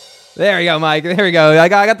 There you go, Mike. There you go. I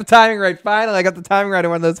got the timing right. Finally, I got the timing right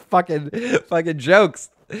on one of those fucking jokes.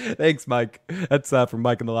 Thanks, Mike. That's from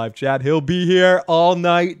Mike in the live chat. He'll be here all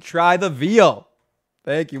night. Try the veal.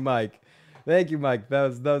 Thank you, Mike. Thank you, Mike.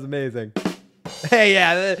 That was amazing. Hey,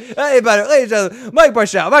 yeah. Hey, buddy. Ladies and gentlemen, Mike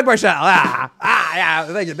Barshall. Yeah.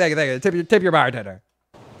 Thank you. Tip your bartender.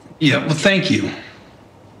 Yeah, well, thank you.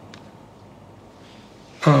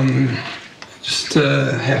 Just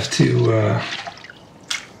have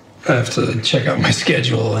to check out my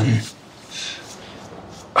schedule and...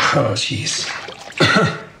 Oh, jeez.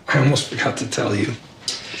 I almost forgot to tell you.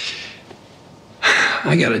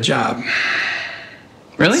 I got a job.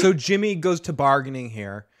 Really? So Jimmy goes to bargaining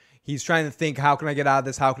here. He's trying to think, how can I get out of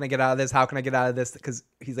this? How can I get out of this? How can I get out of this? Because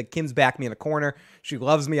he's like, Kim's backed me in a corner. She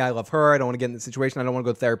loves me. I love her. I don't want to get in this situation. I don't want to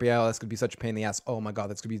go to therapy. Oh, that's going to be such a pain in the ass. Oh my God,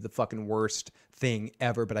 that's going to be the fucking worst thing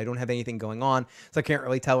ever. But I don't have anything going on. So I can't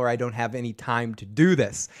really tell her I don't have any time to do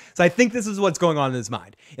this. So I think this is what's going on in his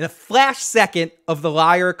mind. In a flash second of the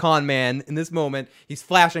liar con man in this moment, he's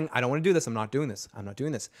flashing, I don't want to do this. I'm not doing this. I'm not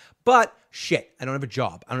doing this. But shit, I don't have a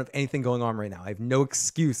job. I don't have anything going on right now. I have no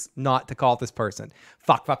excuse not to call this person.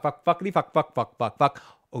 Fuck.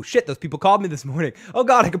 Oh shit, those people called me this morning. Oh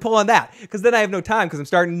God, I can pull on that. Because then I have no time because I'm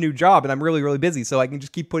starting a new job and I'm really, really busy. So I can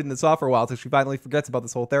just keep putting this off for a while until she finally forgets about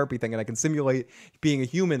this whole therapy thing and I can simulate being a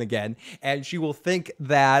human again. And she will think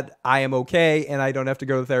that I am okay and I don't have to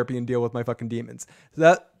go to therapy and deal with my fucking demons. So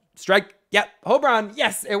that, strike. Yep. Hobron.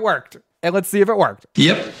 Yes, it worked. And let's see if it worked.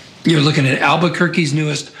 Yep. You're looking at Albuquerque's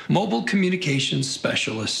newest mobile communications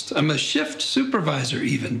specialist. I'm a shift supervisor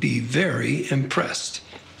even. Be very impressed.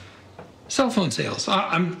 Cell phone sales.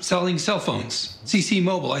 I'm selling cell phones. CC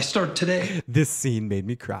Mobile. I start today. This scene made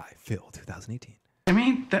me cry. Phil, 2018. I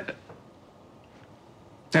mean, that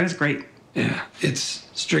is great. Yeah, it's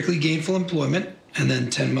strictly gainful employment. And then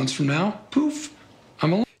 10 months from now, poof,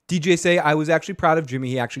 I'm alone. DJ say, I was actually proud of Jimmy.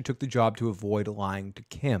 He actually took the job to avoid lying to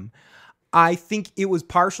Kim. I think it was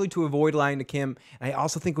partially to avoid lying to Kim. And I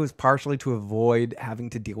also think it was partially to avoid having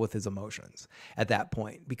to deal with his emotions at that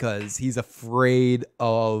point because he's afraid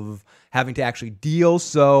of having to actually deal.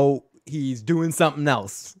 So he's doing something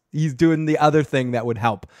else. He's doing the other thing that would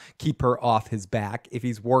help keep her off his back if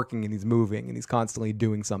he's working and he's moving and he's constantly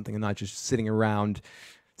doing something and not just sitting around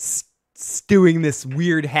stewing this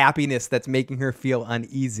weird happiness that's making her feel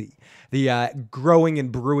uneasy. The growing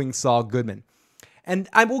and brewing Saul Goodman. And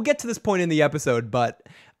I will get to this point in the episode, but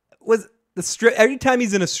was the strip every time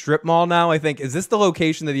he's in a strip mall now, I think, is this the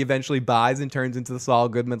location that he eventually buys and turns into the Saul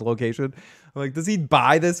Goodman location? Like, does he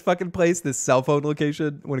buy this fucking place, this cell phone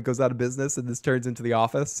location, when it goes out of business and this turns into the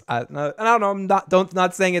office? I don't know. I'm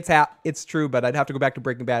not saying it's true, but I'd have to go back to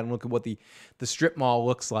Breaking Bad and look at what the strip mall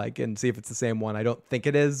looks like and see if it's the same one. I don't think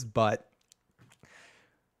it is, but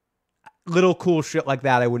little cool shit like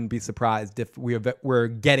that, I wouldn't be surprised if we're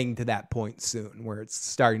getting to that point soon where it's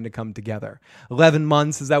starting to come together. 11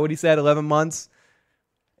 months, is that what he said? 11 months?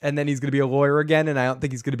 And then he's going to be a lawyer again, and I don't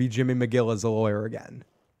think he's going to be Jimmy McGill as a lawyer again.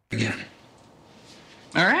 Again.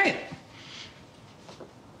 All right.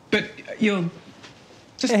 But you'll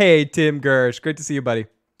just Hey, Tim Gersh. Great to see you, buddy.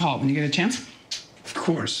 call when you get a chance. Of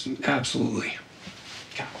course, absolutely.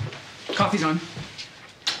 Coffee's on.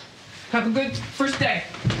 Have a good first day.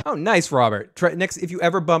 Oh, nice, Robert. Next, if you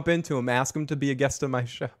ever bump into him, ask him to be a guest on my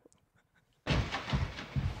show.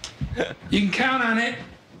 You can count on it.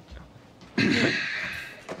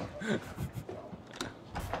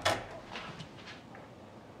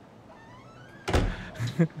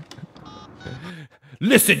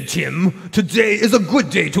 Listen, Tim. Today is a good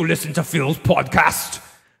day to listen to Phil's podcast.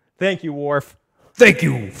 Thank you, Worf. Thank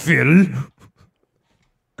you, Phil.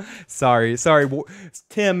 Sorry,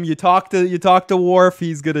 Tim. You talk to Worf.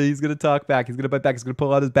 He's gonna talk back. He's gonna bite back. He's gonna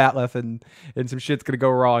pull out his bat and some shit's gonna go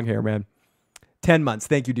wrong here, man. 10 months.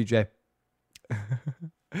 Thank you, DJ.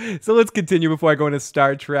 So let's continue before I go into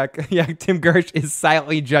Star Trek. Yeah, Tim Gersh is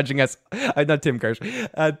silently judging us. Not Tim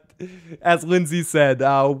Gersh. As Lindsay said,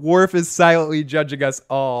 Worf is silently judging us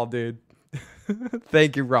all, dude.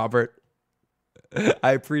 Thank you, Robert.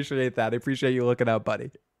 I appreciate that. I appreciate you looking out,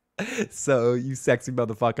 buddy. So, you sexy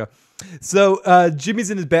motherfucker. So,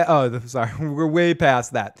 Jimmy's in his bed. Oh, sorry. We're way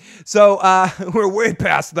past that. So, we're way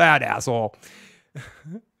past that, asshole.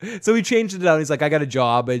 So he changed it out. He's like, I got a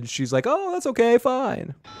job. And she's like, oh, that's okay.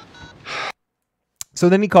 Fine. So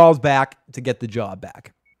then he calls back to get the job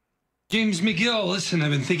back. James McGill, listen, I've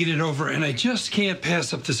been thinking it over, and I just can't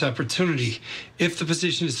pass up this opportunity. If the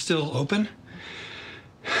position is still open.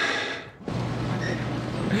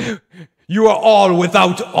 You are all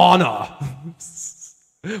without honor.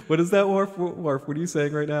 What is that, Worf? Worf, what are you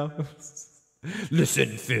saying right now?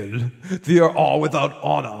 Listen, Phil. They are all without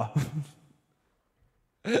honor.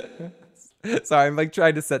 Sorry, I'm like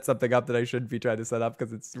trying to set something up that I shouldn't be trying to set up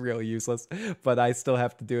because it's really useless. But I still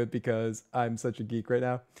have to do it because I'm such a geek right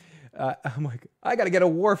now. I'm like, I got to get a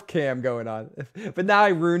Worf cam going on. But now I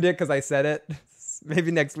ruined it because I said it.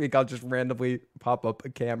 Maybe next week I'll just randomly pop up a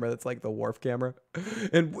camera that's like the Worf camera.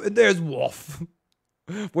 And there's Worf.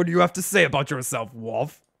 What do you have to say about yourself,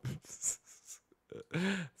 Worf?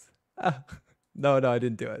 No, I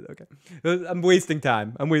didn't do it. Okay. I'm wasting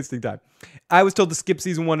time. I was told to skip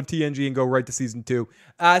season 1 of TNG and go right to season 2.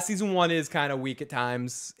 Season 1 is kind of weak at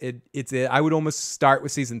times. I would almost start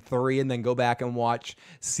with season 3 and then go back and watch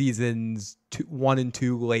seasons 1 and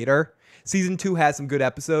 2 later. Season 2 has some good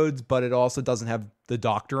episodes, but it also doesn't have the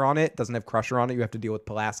Doctor on it. Doesn't have Crusher on it. You have to deal with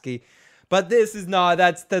Pulaski. But this is not.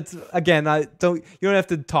 That's again. You don't have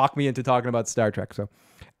to talk me into talking about Star Trek. So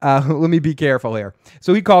let me be careful here.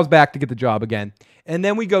 So he calls back to get the job again, and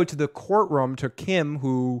then we go to the courtroom to Kim,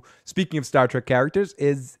 who, speaking of Star Trek characters,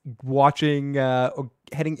 is heading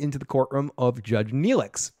into the courtroom of Judge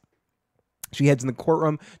Neelix. She heads in the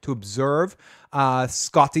courtroom to observe.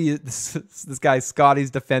 Scotty, this guy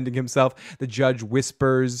Scotty's defending himself. The judge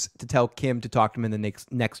whispers to tell Kim to talk to him in the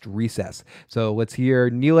next recess. So let's hear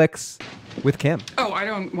Neelix with Kim. Oh, I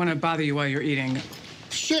don't want to bother you while you're eating.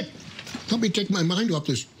 Shit! Help me take my mind off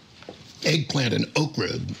this eggplant and oak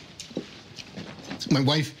rib. My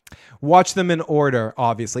wife. Watch them in order,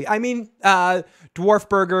 obviously. I mean, Dwarf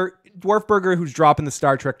Burger, Dwarfburger, who's dropping the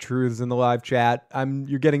Star Trek truths in the live chat.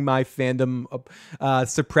 You're getting my fandom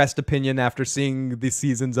suppressed opinion after seeing the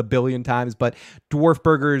seasons a billion times, but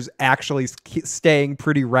Dwarfburger's actually staying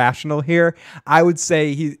pretty rational here. I would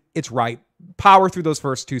say it's right. Power through those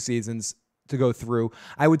first 2 seasons to go through.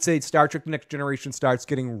 I would say Star Trek The Next Generation starts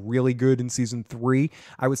getting really good in season 3.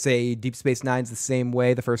 I would say Deep Space Nine's the same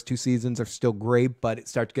way. The first 2 seasons are still great, but it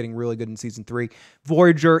starts getting really good in season 3.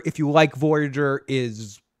 Voyager, if you like Voyager,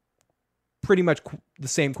 is pretty much the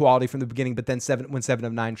same quality from the beginning, but then when 7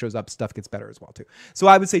 of 9 shows up, stuff gets better as well too. So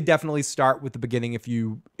I would say definitely start with the beginning if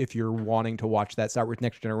you're wanting to watch that. Start with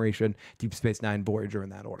Next Generation, Deep Space Nine, Voyager in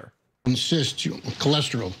that order. Insist,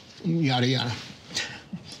 cholesterol, yada yada.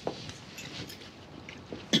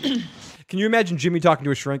 Can you imagine Jimmy talking to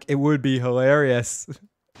a shrink? It would be hilarious.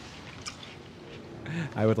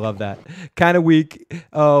 I would love that. Kind of weak.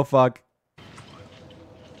 Oh, fuck.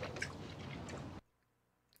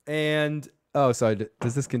 And, sorry,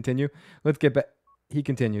 does this continue? Let's get back. He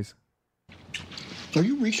continues. Are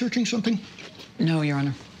you researching something? No, Your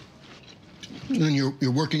Honor. Then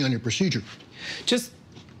you're working on your procedure. Just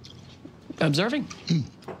observing.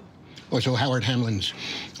 Oh, so Howard Hamlin's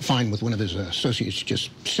fine with one of his associates just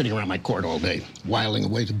sitting around my court all day, whiling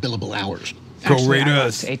away the billable hours. Go Actually, I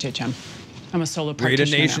Raiders. left HHM. I'm a solo Raider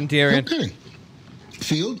practitioner Nation, now. Tyrion. Okay.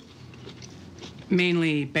 Field?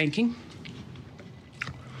 Mainly banking.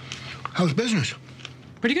 How's business?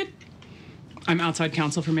 Pretty good. I'm outside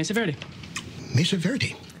counsel for Mesa Verde. Mesa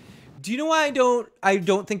Verde. Do you know why I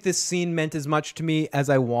don't think this scene meant as much to me as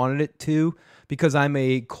I wanted it to? Because I'm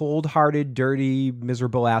a cold-hearted, dirty,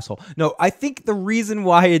 miserable asshole. No, I think the reason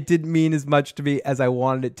why it didn't mean as much to me as I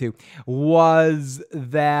wanted it to was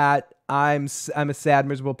that I'm a sad,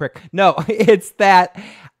 miserable prick. No, it's that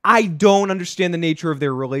I don't understand the nature of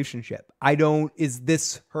their relationship. Is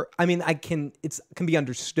this her? I mean, it can be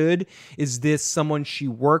understood. Is this someone she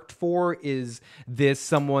worked for? Is this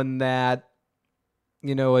someone that,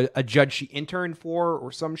 a judge she interned for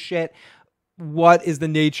or some shit? What is the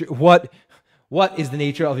nature? What is the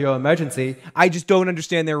nature of your emergency? I just don't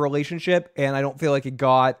understand their relationship, and I don't feel like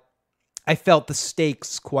I felt the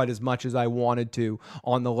stakes quite as much as I wanted to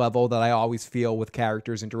on the level that I always feel with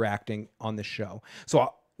characters interacting on the show.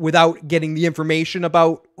 So without getting the information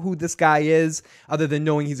about who this guy is, other than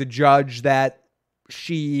knowing he's a judge that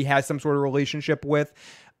she has some sort of relationship with,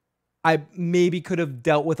 I maybe could have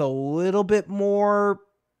dealt with a little bit more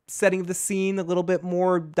setting the scene, a little bit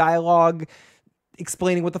more dialogue,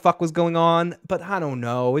 explaining what the fuck was going on, but I don't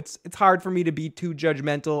know. It's hard for me to be too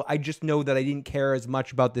judgmental. I just know that I didn't care as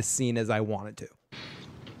much about this scene as I wanted to.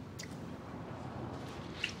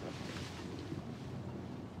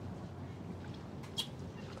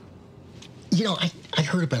 I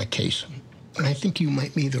heard about a case, and I think you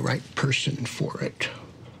might be the right person for it.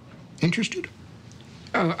 Interested?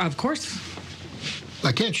 Of course.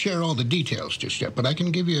 I can't share all the details just yet, but I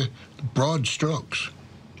can give you broad strokes.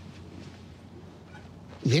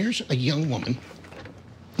 There's a young woman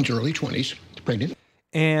in her early 20s, pregnant.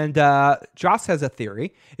 And Joss has a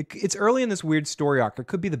theory. It's early in this weird story arc. It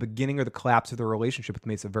could be the beginning or the collapse of the relationship with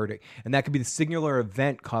Mesa Verde. And that could be the singular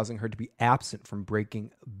event causing her to be absent from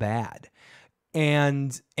Breaking Bad.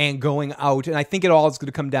 And going out. And I think it all is going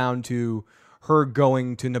to come down to her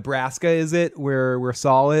going to Nebraska, is it? Where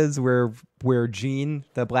Saul is, where Gene,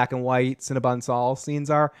 the black and white Cinnabon Saul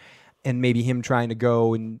scenes are. And maybe him trying to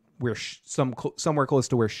go and somewhere close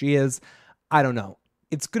to where she is. I don't know.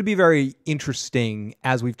 It's going to be very interesting,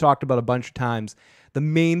 as we've talked about a bunch of times. The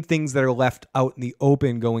main things that are left out in the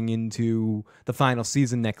open going into the final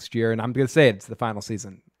season next year, and I'm going to say it's the final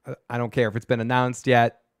season. I don't care if it's been announced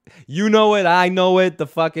yet. You know it. I know it. The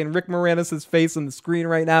fucking Rick Moranis' face on the screen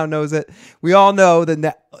right now knows it. We all know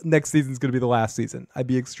that next season is going to be the last season. I'd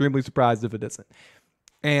be extremely surprised if it isn't.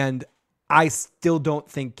 And I still don't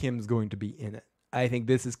think Kim's going to be in it. I think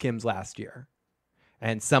this is Kim's last year.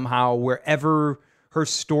 And somehow, wherever her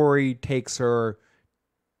story takes her,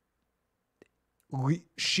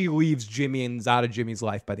 she leaves Jimmy and is out of Jimmy's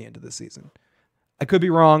life by the end of the season. I could be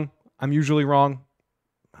wrong. I'm usually wrong.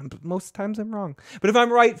 Most times I'm wrong. But if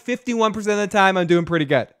I'm right 51% of the time, I'm doing pretty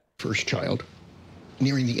good. First child,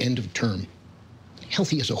 nearing the end of term,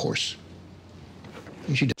 healthy as a horse.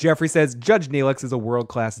 Jeffrey says, Judge Neelix is a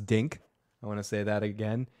world-class dink. I want to say that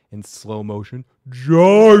again in slow motion.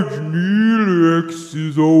 Judge Neelix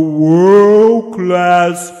is a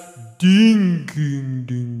world-class dinking,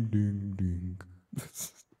 ding, ding, ding.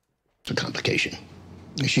 It's a complication.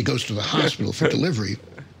 She goes to the hospital for delivery,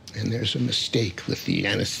 and there's a mistake with the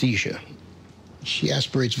anesthesia. She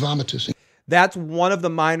aspirates vomitus. That's one of the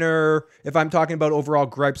minor, if I'm talking about overall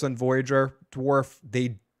gripes on Voyager, Dwarf,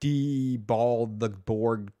 they deballed the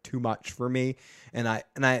Borg too much for me, and I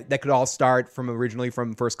that could all start from originally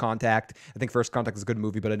from First Contact. I think First Contact is a good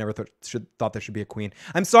movie, but I never thought there should be a queen.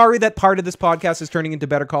 I'm sorry that part of this podcast is turning into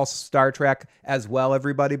Better Call Star Trek as well,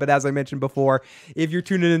 everybody. But as I mentioned before, if you're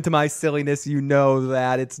tuning into my silliness, you know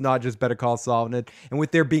that it's not just Better Call Saul, and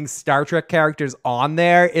with there being Star Trek characters on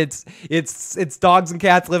there, it's dogs and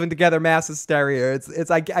cats living together, mass hysteria.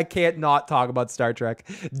 I can't not talk about Star Trek.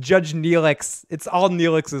 Judge Neelix, it's all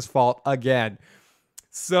Neelix's fault again.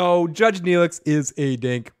 So Judge Neelix is a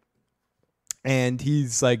dink, and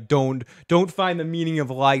he's like, don't find the meaning of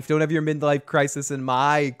life. Don't have your midlife crisis in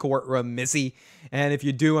my courtroom, missy. And if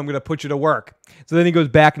you do, I'm gonna put you to work. So then he goes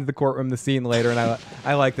back into the courtroom, the scene later, and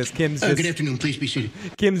I like this. Kim's just, good afternoon, please be seated.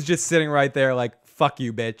 Kim's just sitting right there like, fuck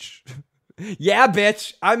you, bitch. Yeah,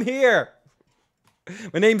 bitch, I'm here.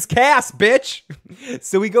 My name's Cass, bitch.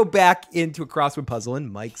 So we go back into a crossword puzzle,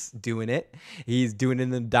 and Mike's doing it. He's doing it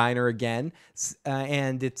in the diner again.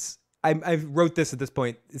 And I wrote this at this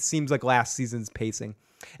point. It seems like last season's pacing.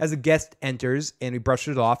 As a guest enters, and he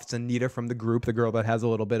brushes it off, it's Anita from the group, the girl that has a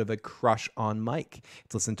little bit of a crush on Mike.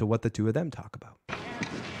 Let's listen to what the two of them talk about.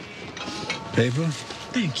 Paper?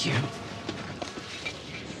 Thank you.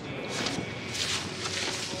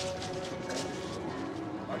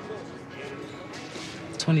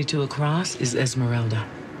 "22 across is Esmeralda."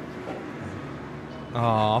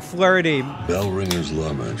 Aw, flirty. Bell ringer's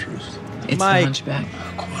love interest. It's Mike. the Hunchback.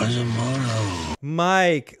 Quasimodo.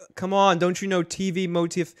 Mike, come on. Don't you know TV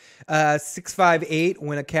motif 658?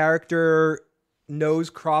 When a character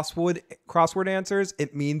knows crossword answers,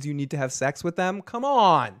 it means you need to have sex with them? Come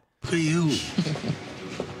on. Look at you.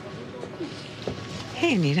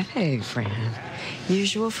 Hey, Anita. Hey, Fran.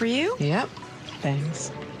 Usual for you? Yep.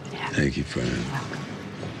 Thanks. Thank you, friend.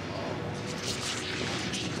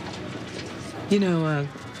 You know, a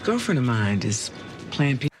girlfriend of mine is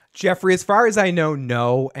playing Jeffrey, as far as I know,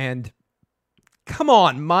 no. And come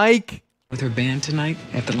on, Mike. with her band tonight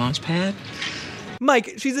at the launch pad.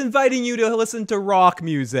 Mike, she's inviting you to listen to rock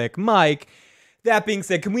music. Mike, that being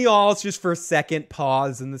said, can we all just for a second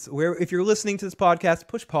pause in this? Where, if you're listening to this podcast,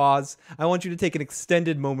 push pause. I want you to take an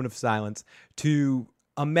extended moment of silence to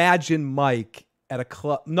imagine Mike at a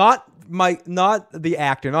club, not the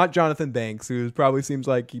actor, not Jonathan Banks, who probably seems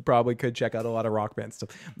like he probably could check out a lot of rock band stuff.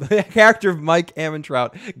 The character of Mike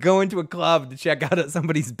Ehrmantraut going to a club to check out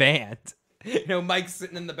somebody's band. You know, Mike's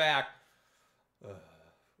sitting in the back.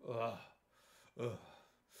 No.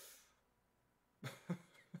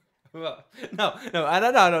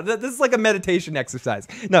 This is like a meditation exercise.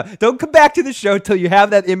 No, don't come back to the show till you have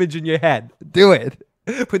that image in your head. Do it.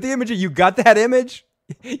 Put the image in. You got that image?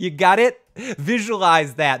 You got it?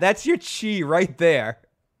 Visualize that. That's your chi right there.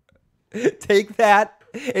 Take that.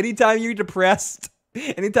 Anytime you're depressed,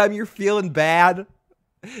 anytime you're feeling bad,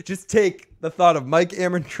 just take the thought of Mike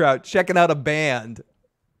Ehrmantraut checking out a band.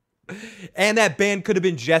 And that band could have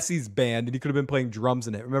been Jesse's band, and he could have been playing drums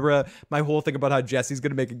in it. Remember my whole thing about how Jesse's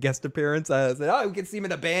going to make a guest appearance? I said, oh, we can see him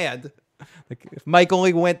in a band. Like, if Mike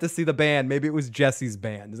only went to see the band, maybe it was Jesse's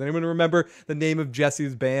band. Does anyone remember the name of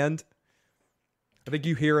Jesse's band? I think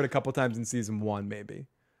you hear it a couple times in season 1, maybe.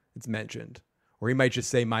 It's mentioned. Or he might just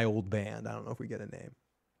say my old band. I don't know if we get a name.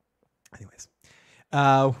 Anyways.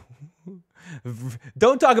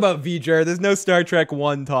 Don't talk about V'ger. There's no Star Trek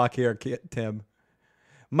 1 talk here, Tim.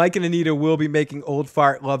 Mike and Anita will be making old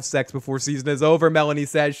fart love sex before season is over, Melanie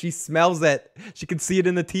says. She smells it. She can see it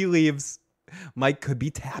in the tea leaves. Mike could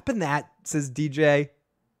be tapping that, says DJ.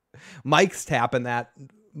 Mike's tapping that.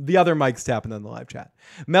 The other Mike's tapping on the live chat.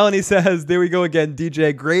 Melanie says, there we go again,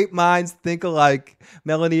 DJ. Great minds think alike.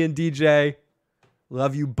 Melanie and DJ,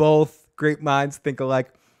 love you both. Great minds think alike.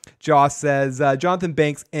 Joss says, Jonathan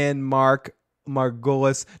Banks and Mark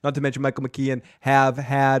Margolis, not to mention Michael McKean, have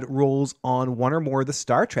had roles on one or more of the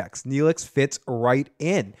Star Treks. Neelix fits right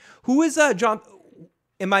in. Who is John?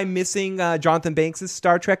 Am I missing Jonathan Banks'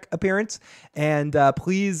 Star Trek appearance? And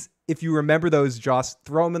please, if you remember those, Joss,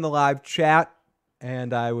 throw them in the live chat.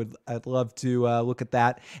 And I'd love to look at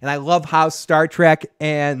that. And I love how Star Trek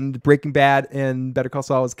and Breaking Bad and Better Call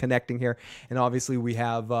Saul is connecting here. And obviously we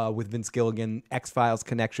have with Vince Gilligan, X-Files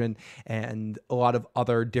connection, and a lot of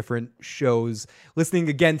other different shows. Listening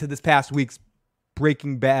again to this past week's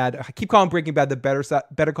Breaking Bad, I keep calling Breaking Bad the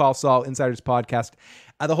Better Call Saul Insiders podcast.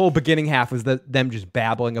 The whole beginning half was them just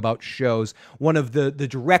babbling about shows. One of the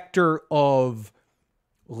director of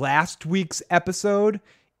last week's episode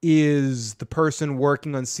is the person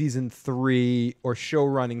working on season 3 or show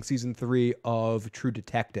running season 3 of True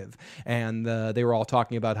Detective, and they were all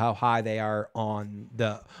talking about how high they are on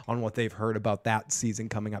what they've heard about that season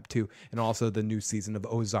coming up too, and also the new season of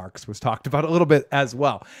Ozarks was talked about a little bit as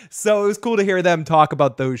well. So it was cool to hear them talk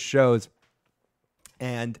about those shows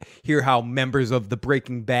and hear how members of the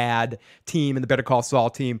Breaking Bad team and the Better Call Saul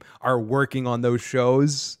team are working on those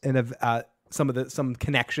shows and have some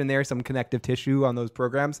connection there, some connective tissue on those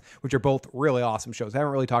programs, which are both really awesome shows. I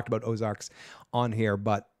haven't really talked about Ozarks on here,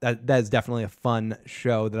 but that is definitely a fun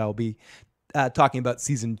show that I'll be talking about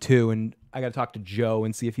season 2, and I got to talk to Joe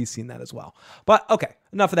and see if he's seen that as well. But okay,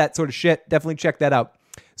 enough of that sort of shit. Definitely check that out.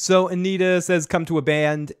 So Anita says come to a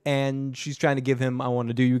band, and she's trying to give him I Want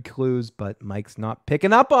to Do You clues, but Mike's not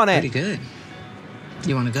picking up on it. Pretty good.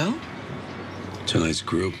 You want to go? Tonight's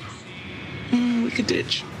group. We could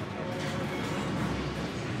ditch.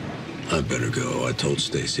 I better go. I told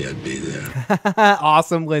Stacy I'd be there.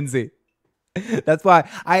 Awesome, Lindsay. That's why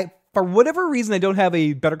for whatever reason, I don't have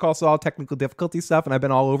a Better Call Saul technical difficulty stuff, and I've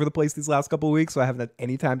been all over the place these last couple of weeks, so I haven't had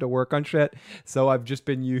any time to work on shit. So I've just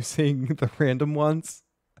been using the random ones,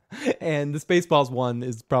 and the Spaceballs one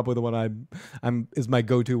is probably the one is my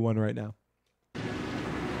go-to one right now.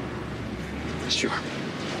 Sure.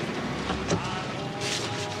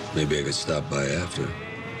 Maybe I could stop by after.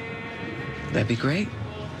 That'd be great.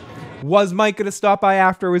 Was Mike going to stop by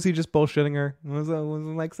after, or was he just bullshitting her? Was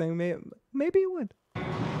Mike saying maybe he would?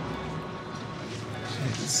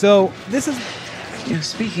 So this is...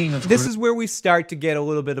 speaking of... This is where we start to get a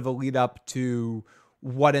little bit of a lead up to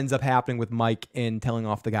what ends up happening with Mike in telling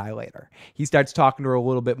off the guy later. He starts talking to her a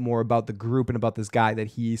little bit more about the group and about this guy that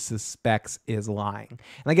he suspects is lying.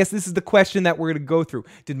 And I guess this is the question that we're going to go through.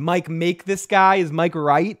 Did Mike make this guy? Is Mike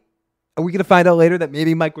right? Are we going to find out later that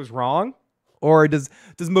maybe Mike was wrong? Or does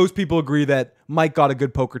most people agree that Mike got a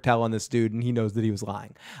good poker tell on this dude and he knows that he was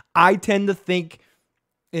lying? I tend to think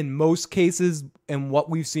in most cases, and what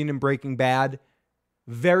we've seen in Breaking Bad,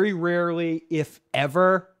 very rarely, if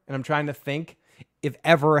ever, and I'm trying to think, if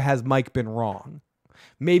ever has Mike been wrong.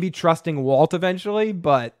 Maybe trusting Walt eventually,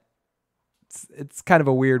 but it's kind of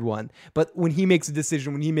a weird one. But when he makes a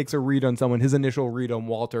decision, when he makes a read on someone, his initial read on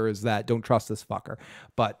Walter is that don't trust this fucker.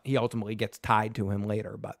 But he ultimately gets tied to him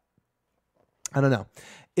later, but I don't know.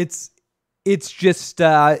 It's just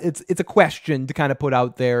it's a question to kind of put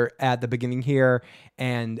out there at the beginning here,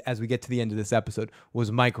 and as we get to the end of this episode,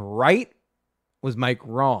 was Mike right? Was Mike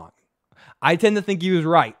wrong? I tend to think he was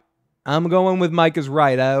right. I'm going with Mike is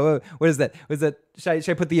right. What is that? Should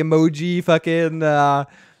I put the emoji fucking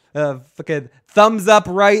thumbs up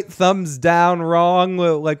right, thumbs down wrong?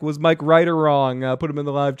 Like, was Mike right or wrong? Put him in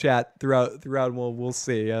the live chat throughout. And we'll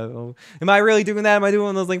see. Am I really doing that? Am I doing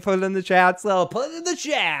one of those, like, put it in the chat? So put it in the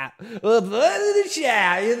chat. Put it in the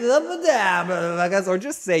chat. Up and down. Or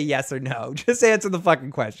just say yes or no. Just answer the fucking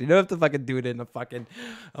question. You don't have to fucking do it in a fucking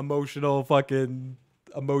emotional fucking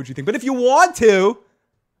emoji thing. But if you want to,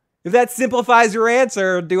 if that simplifies your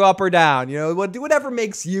answer, do up or down. Do whatever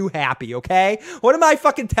makes you happy, okay? What am I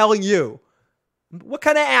fucking telling you? What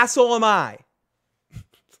kind of asshole am I?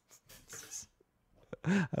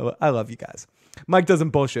 I love you guys. Mike doesn't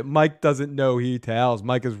bullshit. Mike doesn't know, he tells.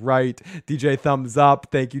 Mike is right. DJ thumbs up.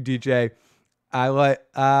 Thank you, DJ. I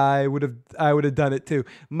would have done it too.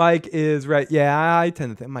 Mike is right. Yeah, I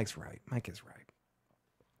tend to think Mike's right. Mike is right.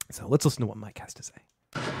 So let's listen to what Mike has to say.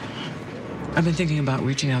 I've been thinking about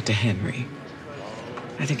reaching out to Henry.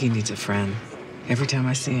 I think he needs a friend. Every time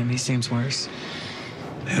I see him, he seems worse.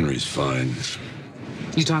 Henry's fine.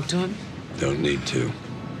 You talk to him? Don't need to.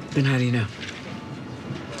 Then how do you know?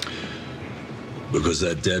 Because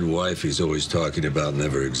that dead wife he's always talking about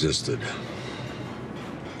never existed.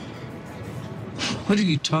 What are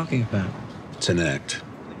you talking about? It's an act.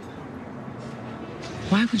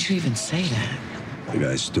 Why would you even say that? The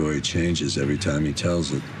guy's story changes every time he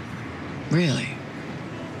tells it. Really?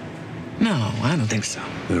 No, I don't think so.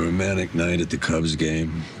 The romantic night at the Cubs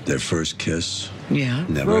game, their first kiss. Yeah.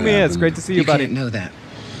 Never Rumi, it's great to see you, buddy. You can't know that.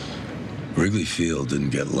 Wrigley Field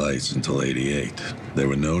didn't get lights until '88. There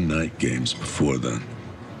were no night games before then.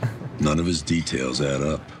 None of his details add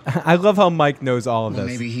up. I love how Mike knows all of Well,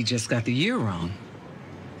 this. maybe he just got the year wrong.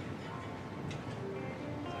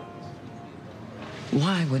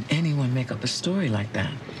 Why would anyone make up a story like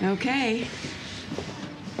that? Okay.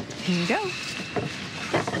 Here you go.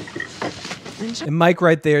 And Mike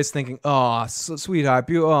right there is thinking, oh, sweetheart,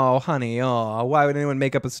 honey, why would anyone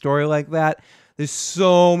make up a story like that? There's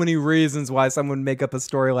so many reasons why someone would make up a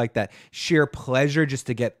story like that. Sheer pleasure just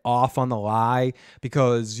to get off on the lie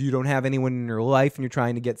because you don't have anyone in your life and you're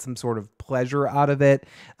trying to get some sort of pleasure out of it,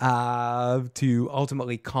 to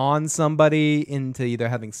ultimately con somebody into either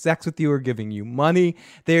having sex with you or giving you money.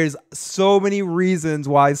 There's so many reasons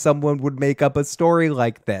why someone would make up a story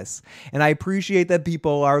like this. And I appreciate that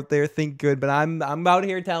people out there think good, but I'm out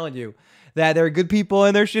here telling you that there are good people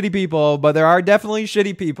and there are shitty people, but there are definitely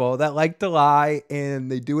shitty people that like to lie, and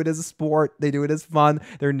they do it as a sport. They do it as fun.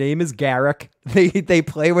 Their name is Garrick. They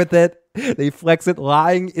play with it. They flex it.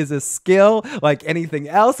 Lying is a skill like anything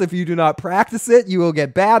else. If you do not practice it, you will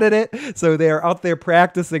get bad at it. So they are out there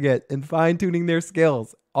practicing it and fine-tuning their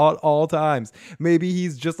skills at all times. Maybe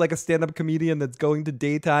he's just like a stand-up comedian that's going to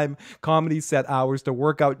daytime comedy set hours to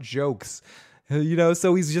work out jokes. You know,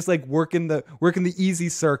 so he's just like working the easy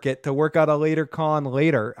circuit to work out a later con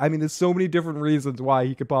later. I mean, there's so many different reasons why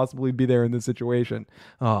he could possibly be there in this situation.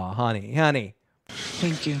 Oh, honey.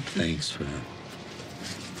 Thank you. Thanks, Fran.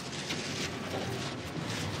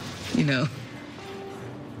 You know,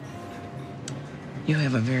 you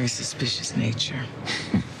have a very suspicious nature.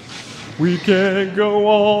 We can't go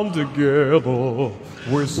on together.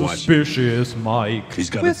 We're suspicious, Mike. He's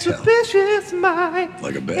got We're a tell. suspicious, Mike.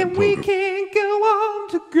 Like a bad and poker. we can't go on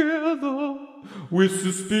together. We're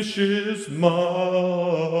suspicious, Mike.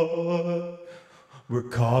 We're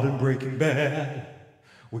caught in Breaking Bad.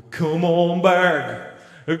 We come on back.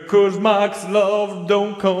 Because Mike's love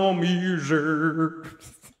don't come easy.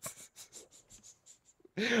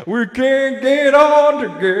 We can't get on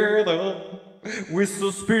together. We're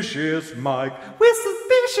suspicious, Mike. We're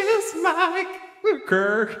suspicious, Mike.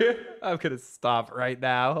 I'm gonna stop right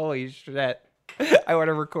now. Holy shit. I want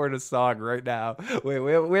to record a song right now. Wait,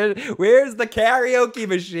 where's the karaoke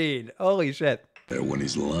machine? Holy shit. And when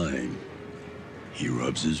he's lying, he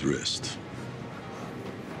rubs his wrist.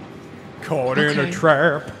 Caught in a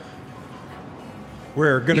trap.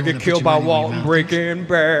 We're gonna get killed by Walton Breaking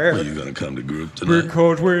Bad. Are you gonna come to group tonight?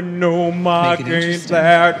 Because we know Mike ain't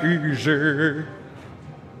that easy.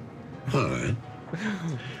 All right.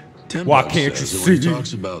 Why can't you see? When he see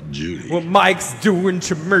talks about Judy. what Mike's doing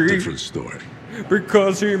to me? Different story.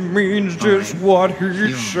 Because he means just what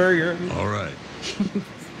he's saying. All right.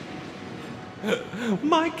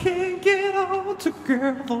 Mike can't get all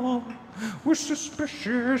together. We're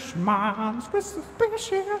suspicious minds. We're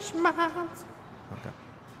suspicious minds. Okay.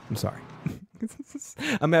 I'm sorry.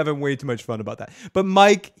 I'm having way too much fun about that. But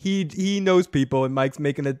Mike, he knows people, and Mike's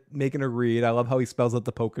making a read. I love how he spells out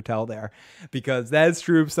the poker tell there, because that is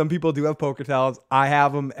true. Some people do have poker tells. I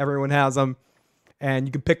have them. Everyone has them. And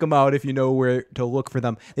you can pick them out if you know where to look for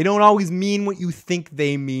them. They don't always mean what you think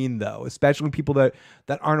they mean, though, especially people that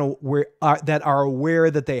aren't aware, that are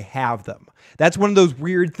aware that they have them. That's one of those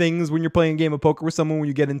weird things when you're playing a game of poker with someone when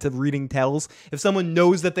you get into reading tells. If someone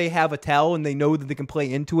knows that they have a tell and they know that they can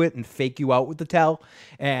play into it and fake you out with the tell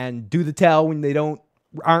and do the tell when they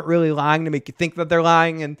aren't really lying to make you think that they're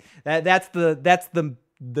lying, and that's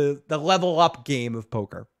the level up game of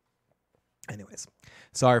poker. Anyways,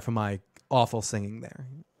 sorry for my awful singing there.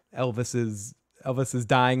 Elvis is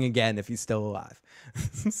dying again if he's still alive.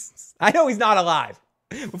 I know he's not alive.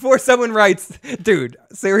 Before someone writes, dude,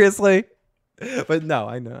 seriously? But no,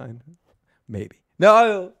 I know. Maybe. No,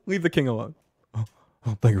 I'll leave the king alone. Oh,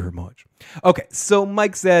 thank you very much. Okay, so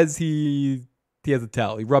Mike says he has a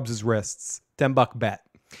tell. He rubs his wrists. $10 bet.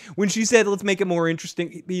 When she said, let's make it more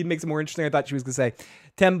interesting, he makes it more interesting, I thought she was going to say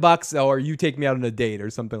 $10 or you take me out on a date or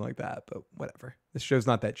something like that. But whatever. This show's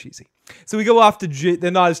not that cheesy. So we go off to,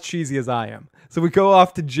 they're not as cheesy as I am. So we go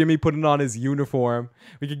off to Jimmy putting on his uniform.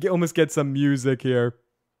 We could almost get some music here.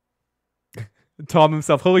 Tom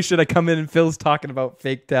himself, holy shit, I come in and Phil's talking about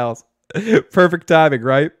fake towels. Perfect timing,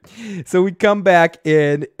 right? So we come back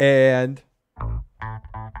in and,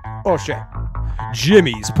 oh shit,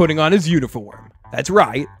 Jimmy's putting on his uniform. That's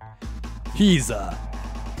right. He's a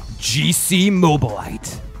GC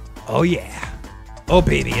Mobilite. Oh yeah. Oh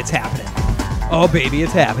baby, it's happening. Oh baby,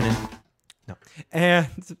 it's happening. No. And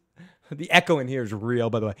the echo in here is real,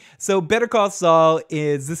 by the way. So Better Call Saul,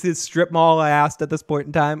 is this his strip mall, I asked at this point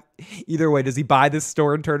in time? Either way, does he buy this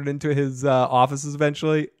store and turn it into his offices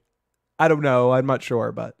eventually? I don't know. I'm not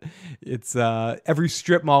sure, but it's every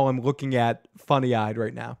strip mall I'm looking at funny-eyed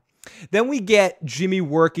right now. Then we get Jimmy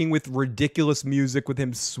working with ridiculous music with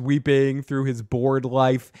him sweeping through his bored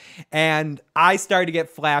life. And I started to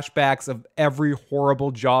get flashbacks of every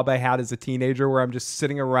horrible job I had as a teenager where I'm just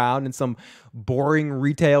sitting around in some boring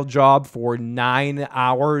retail job for 9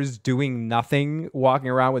 hours doing nothing, walking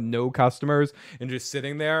around with no customers and just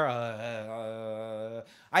sitting there.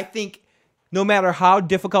 I think No matter how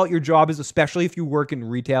difficult your job is, especially if you work in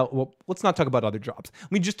retail. Well, let's not talk about other jobs.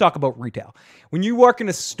 Let me just talk about retail. When you work in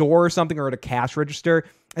a store or something or at a cash register,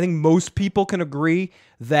 I think most people can agree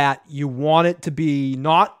that you want it to be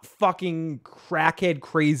not fucking crackhead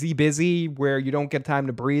crazy busy where you don't get time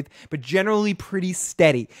to breathe, but generally pretty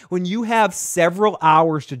steady. When you have several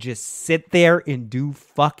hours to just sit there and do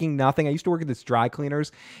fucking nothing. I used to work at this dry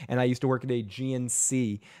cleaners and I used to work at a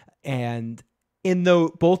GNC, and in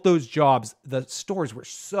both those jobs, the stores were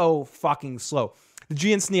so fucking slow. The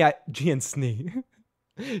GNC,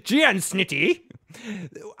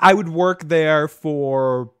 I would work there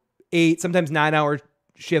for 8, sometimes 9-hour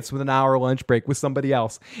shifts with an hour lunch break with somebody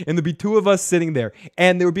else. And there'd be 2 of us sitting there.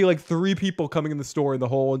 And there would be like 3 people coming in the store in the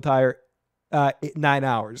whole entire 9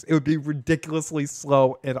 hours. It would be ridiculously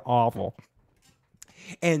slow and awful.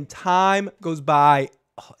 And time goes by.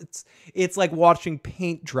 It's like watching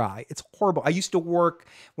paint dry. It's horrible. I used to work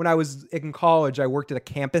when I was in college. I worked at a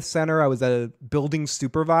campus center. I was a building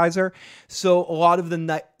supervisor. So a lot of the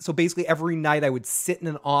night, so basically every night I would sit in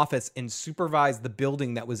an office and supervise the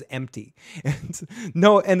building that was empty.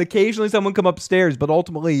 And occasionally someone come upstairs, but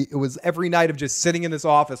ultimately it was every night of just sitting in this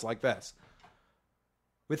office like this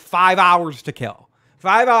with 5 hours to kill.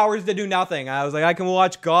 5 hours to do nothing. I was like, I can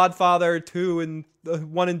watch Godfather 2 and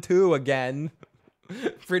 1 and 2 again.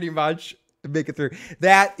 Pretty much make it through.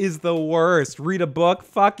 That is the worst. Read a book,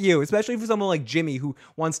 fuck you. Especially for someone like Jimmy who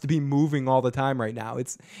wants to be moving all the time right now.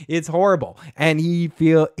 It's horrible. And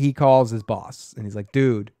he calls his boss and he's like,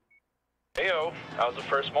 dude. Heyo, how's the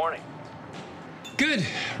first morning? Good,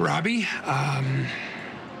 Robbie.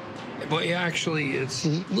 Well, yeah, actually, it's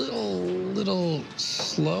a little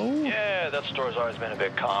slow. Yeah, that store's always been a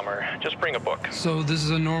bit calmer. Just bring a book. So this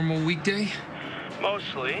is a normal weekday?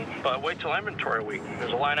 Mostly, but wait till inventory week.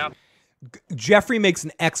 There's a line out. Jeffrey makes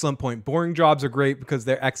an excellent point. Boring jobs are great because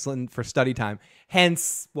they're excellent for study time.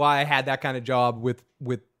 Hence why I had that kind of job with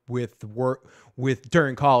work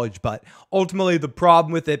during college. But ultimately, the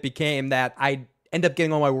problem with it became that I'd end up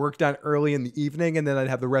getting all my work done early in the evening, and then I'd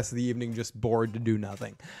have the rest of the evening just bored to do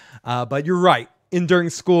nothing. But you're right.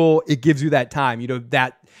 During school, it gives you that time. You know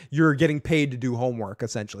that you're getting paid to do homework.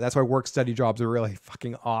 Essentially, that's why work study jobs are really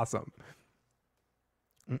fucking awesome.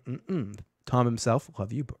 Tom himself,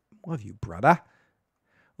 love you, brother.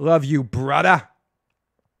 Love you, brother.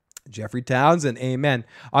 Jeffrey Townsend, amen.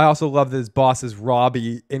 I also love that his boss is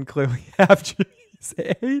Robbie and clearly half Jimmy's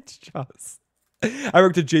age. I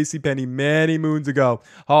worked at JCPenney many moons ago.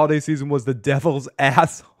 Holiday season was the devil's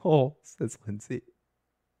asshole, says Lindsay.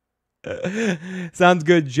 Sounds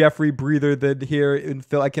good, Jeffrey. Breather than here in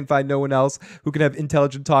Phil. I can find no one else who can have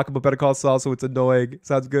intelligent talk about Better Call Saul, so it's annoying.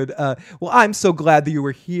 Sounds good. Well, I'm so glad that you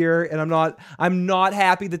were here, and I'm not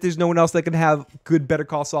happy that there's no one else that can have good Better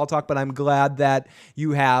Call Saul talk, but I'm glad that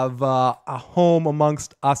you have a home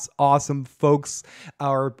amongst us awesome folks,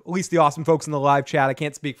 or at least the awesome folks in the live chat. I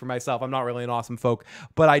can't speak for myself. I'm not really an awesome folk,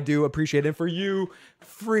 but I do appreciate it. For you,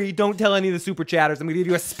 free. Don't tell any of the super chatters. I'm gonna give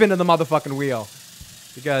you a spin of the motherfucking wheel.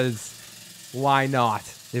 Because why not?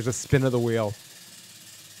 There's a spin of the wheel.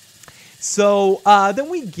 So then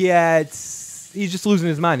we get, he's just losing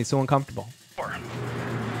his mind. He's so uncomfortable.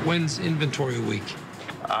 When's inventory week?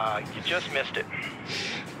 You just missed it.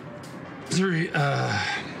 Is there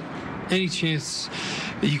any chance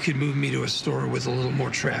that you could move me to a store with a little more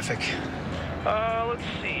traffic? Let's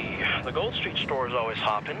see. The Gold Street store is always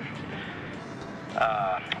hopping.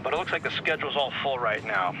 But it looks like the schedule's all full right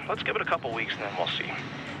now. Let's give it a couple weeks and then we'll see.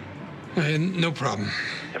 No problem.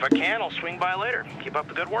 If I can, I'll swing by later. Keep up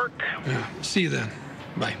the good work. Yeah, see you then.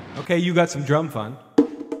 Bye. Okay, you got some drum fun.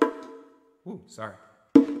 Ooh, sorry.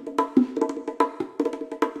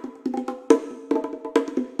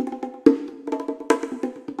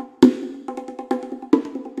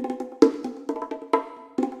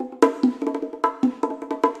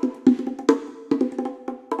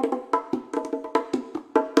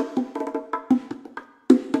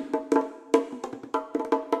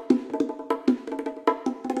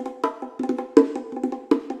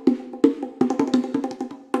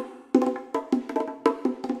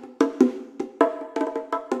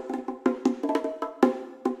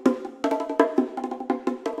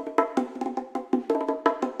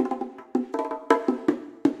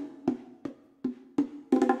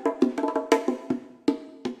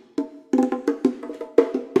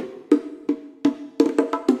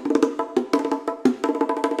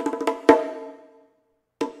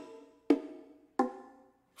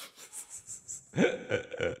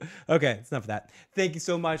 Okay, it's enough of that. Thank you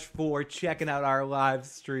so much for checking out our live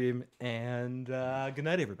stream, and good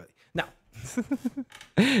night, everybody. No,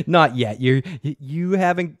 not yet. You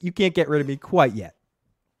can't get rid of me quite yet.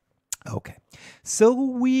 Okay, so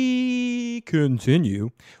we continue.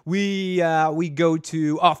 We go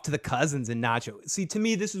to off to the cousins and Nacho. See, to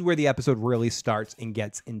me, this is where the episode really starts and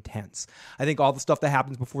gets intense. I think all the stuff that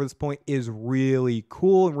happens before this point is really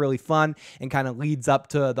cool and really fun and kind of leads up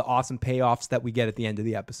to the awesome payoffs that we get at the end of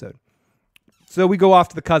the episode. So we go off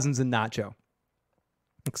to the cousins and Nacho.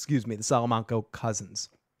 Excuse me, the Salamanca cousins.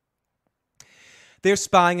 They're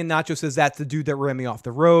spying, and Nacho says, that's the dude that ran me off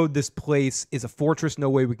the road. This place is a fortress.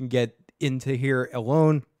 No way we can get into here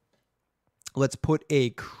alone. Let's put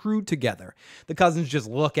a crew together. The cousins just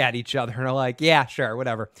look at each other and are like, yeah, sure,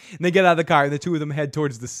 whatever. And they get out of the car, and the two of them head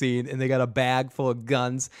towards the scene, and they got a bag full of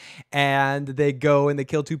guns, and they go and they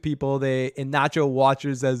kill two people. And Nacho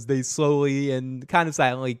watches as they slowly and kind of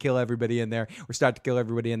silently kill everybody in there, or start to kill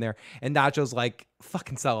everybody in there. And Nacho's like,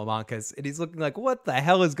 fucking Salamancas. And he's looking like, what the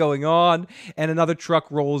hell is going on? And another truck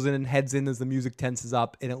rolls in and heads in as the music tenses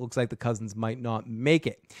up, and it looks like the cousins might not make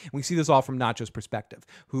it. And we see this all from Nacho's perspective,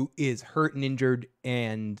 who is hurt and injured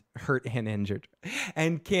and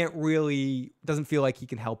can't really, doesn't feel like he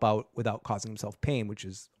can help out without causing himself pain, which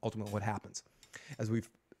is ultimately what happens.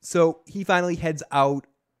 So he finally heads out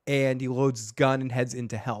and he loads his gun and heads in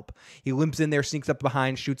to help. He limps in there, sneaks up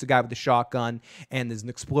behind, shoots a guy with a shotgun, and there's an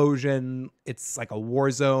explosion. It's like a war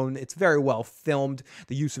zone. It's very well filmed.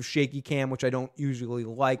 The use of shaky cam, which I don't usually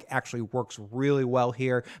like, actually works really well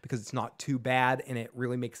here because it's not too bad, and it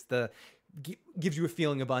really gives you a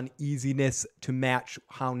feeling of uneasiness to match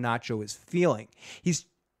how Nacho is feeling.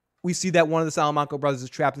 We see that one of the Salamanca brothers is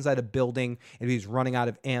trapped inside a building and he's running out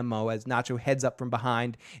of ammo as Nacho heads up from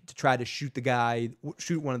behind to try to shoot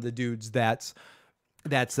one of the dudes that's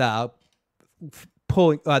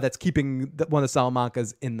keeping one of the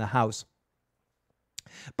Salamancas in the house.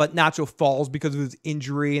 But Nacho falls because of his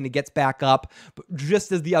injury and he gets back up, but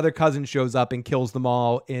just as the other cousin shows up and kills them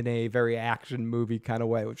all in a very action movie kind of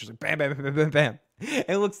way, which is like bam, bam, bam, bam, bam.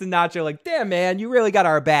 And looks to Nacho like, damn, man, you really got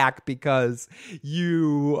our back because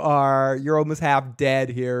you're almost half dead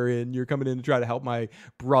here and you're coming in to try to help my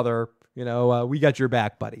brother. We got your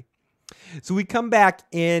back, buddy. So we come back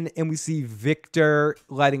in and we see Victor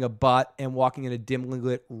lighting a butt and walking in a dimly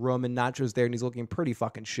lit room, and Nacho's there and he's looking pretty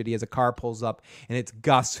fucking shitty as a car pulls up, and it's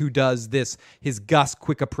Gus who does his Gus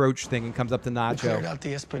quick approach thing and comes up to Nacho. Cleared out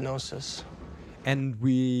the Espinosas. And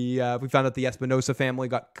we found out the Espinosa family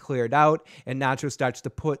got cleared out, and Nacho starts to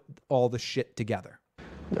put all the shit together.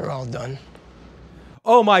 They're all done.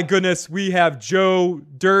 Oh my goodness, we have Joe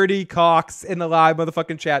Dirty Cox in the live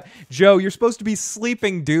motherfucking chat. Joe, you're supposed to be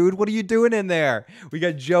sleeping, dude. What are you doing in there? We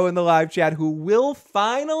got Joe in the live chat who will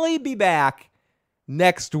finally be back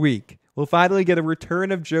next week. We'll finally get a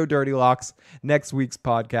return of Joe Dirty Locks next week's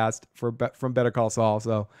podcast from Better Call Saul.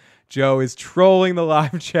 So Joe is trolling the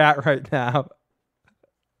live chat right now.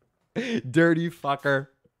 Dirty fucker.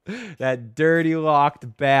 That dirty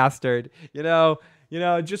locked bastard.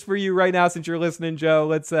 Just for you right now, since you're listening, Joe,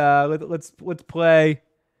 let's play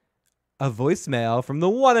a voicemail from the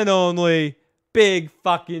one and only Big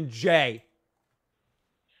fucking J.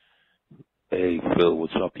 Hey Phil,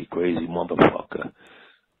 what's up, you crazy motherfucker?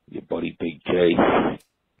 Your buddy Big J.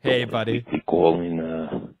 Hey buddy. Calling.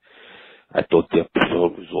 I thought the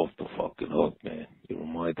episode was off the fucking hook, man. It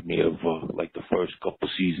reminded me of like the first couple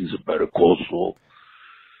seasons of Better Call Saul.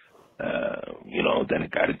 Then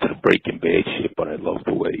it got into the Breaking Bad shit, but I love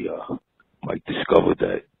the way Mike discovered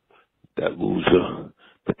that loser,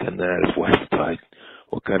 but then his wife died.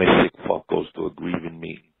 What kind of sick fuck goes to a grieving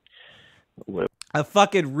meeting? A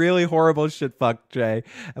fucking really horrible shit fuck, Jay.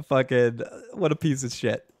 What a piece of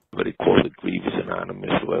shit. But they call it Grievous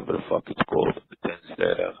Anonymous, whatever the fuck it's called. Pretends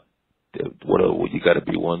that you gotta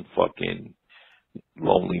be one fucking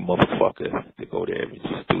lonely motherfucker to go there and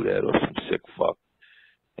just do that, or some sick fuck.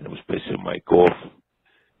 And it was pissing Mike off.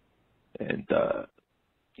 And,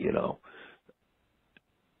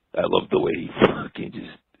 I love the way he fucking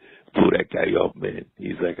just blew that guy up, man.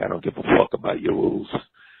 He's like, I don't give a fuck about your rules.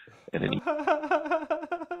 And then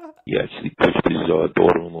he actually pushed his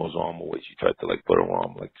daughter-in-law's arm away. She tried to, put her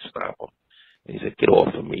arm, to snap him. And he's like, get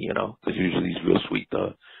off of me, because usually he's real sweet.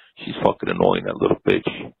 She's fucking annoying, that little bitch.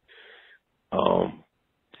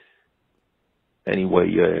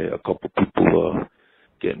 Anyway, a couple people,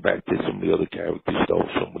 getting back to some of the other characters, though,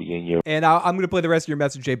 somebody in here. And I'm going to play the rest of your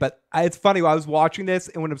message, Jay. But it's funny, while I was watching this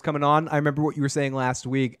and when it was coming on, I remember what you were saying last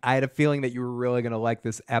week. I had a feeling that you were really going to like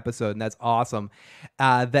this episode, and that's awesome.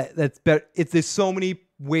 There's so many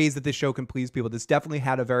ways that this show can please people. This definitely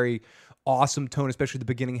had a very awesome tone, especially the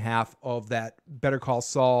beginning half of that Better Call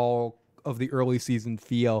Saul of the early season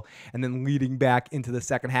feel, and then leading back into the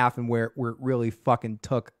second half and where it really fucking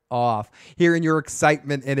took off. Hearing your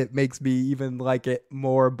excitement and it makes me even like it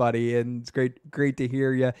more, buddy. And it's great to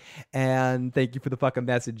hear you. And thank you for the fucking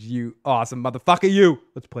message, you awesome motherfucker, you.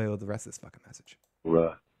 Let's play with the rest of this fucking message.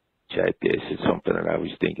 Chat this is something that I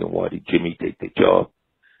was thinking, why did Jimmy take the job?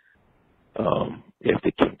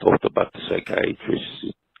 After Kim talked about the psychiatrist,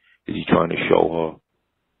 is he trying to show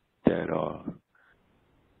her that,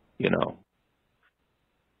 you know,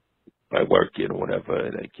 by working or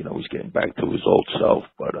whatever, like, you know, he's getting back to his old self,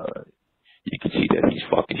 but you can see that he's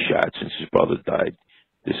fucking shot since his brother died.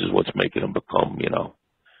 This is what's making him become, you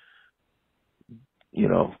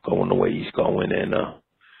know, going the way he's going, and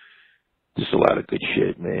just a lot of good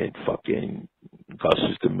shit, man. Fucking Gus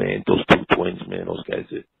is the man. Those two twins, man, those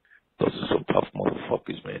are some tough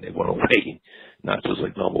motherfuckers, man. They went away. Not just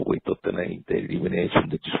like, no, we'll wait till tonight. They didn't even answer them.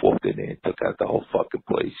 They just walked in there and took out the whole fucking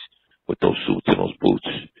place with those suits and those boots.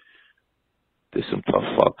 There's some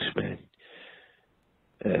tough fucks, man.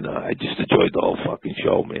 And I just enjoyed the whole fucking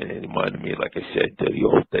show, man. It reminded me, like I said, the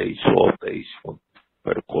old days, when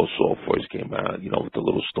Better Call Saul first came out, you know, with the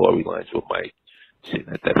little storylines with Mike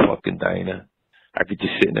sitting at that fucking diner. I could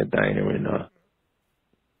just sit in a diner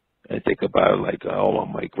and think about it like, oh,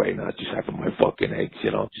 I'm Mike right now, just having my fucking eggs,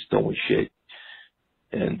 you know, just doing shit.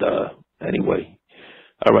 And anyway,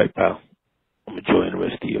 all right, pal. I'm enjoying the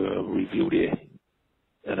rest of your review there.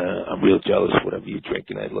 And I'm real jealous. Whatever you're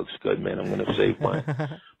drinking, that looks good, man. I'm going to save mine.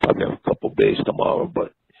 Probably have a couple beers tomorrow,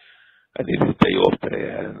 but I needed a day off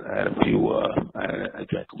today. I had a few, I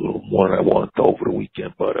drank a little more than I wanted to over the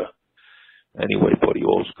weekend, but anyway, buddy,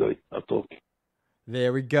 all's good. I'll talk to you.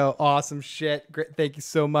 There we go. Awesome shit. Great. Thank you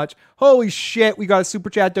so much. Holy shit. We got a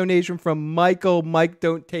super chat donation from Michael. Mike,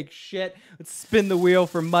 don't take shit. Let's spin the wheel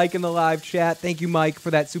for Mike in the live chat. Thank you, Mike,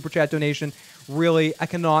 for that super chat donation. Really, I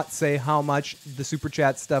cannot say how much the super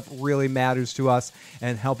chat stuff really matters to us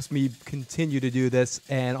and helps me continue to do this,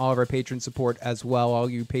 and all of our patron support as well. All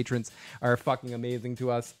you patrons are fucking amazing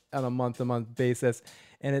to us on a month-to-month basis.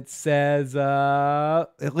 And it says,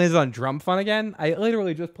 it lands on Drum Fun again. I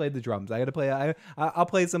literally just played the drums. I got to play, I'll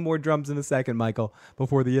play some more drums in a second, Michael,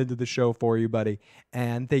 before the end of the show for you, buddy.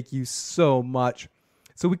 And thank you so much.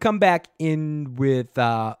 So we come back in with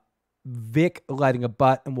Vic lighting a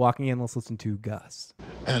butt and walking in. Let's listen to Gus.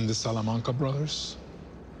 And the Salamanca brothers?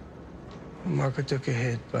 Marco took a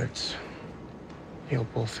hit, but he'll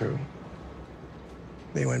pull through.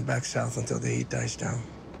 They went back south until the heat dies down.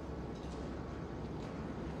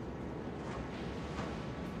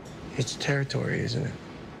 It's territory, isn't it?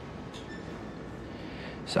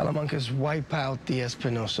 Salamancas wipe out the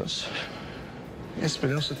Espinosas.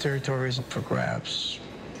 Espinosa territory isn't for grabs.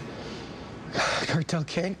 Cartel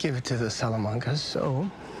can't give it to the Salamancas, so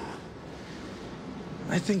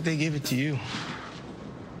I think they give it to you.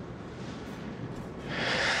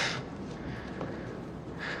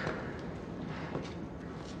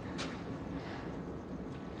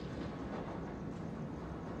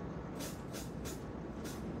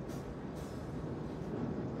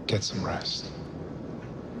 Get some rest.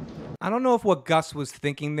 I don't know if what Gus was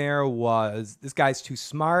thinking there was, this guy's too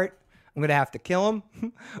smart, I'm going to have to kill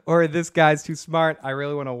him, or this guy's too smart, I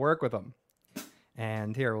really want to work with him.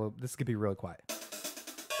 And here, this could be really quiet.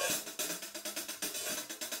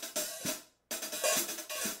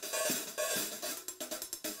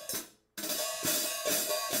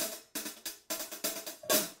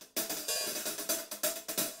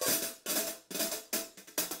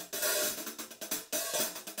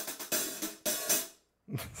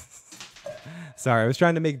 Sorry, I was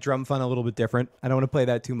trying to make Drum Fun a little bit different. I don't want to play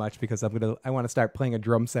that too much because I want to start playing a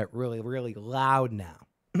drum set really, really loud now.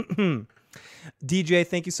 DJ,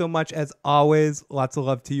 thank you so much as always. Lots of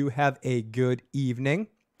love to you. Have a good evening.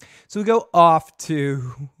 So we go off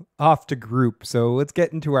to group. So let's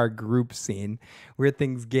get into our group scene where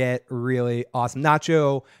things get really awesome.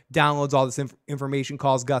 Nacho downloads all this information,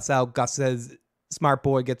 calls Gus out. Gus says, "Smart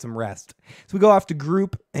boy, get some rest." So we go off to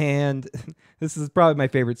group, and this is probably my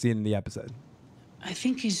favorite scene in the episode. I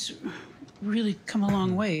think he's really come a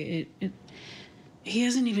long way. He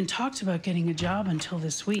hasn't even talked about getting a job until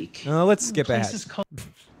this week. Let's skip ahead.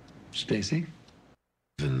 Stacy?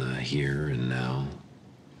 In the here and now.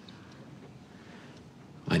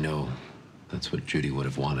 I know that's what Judy would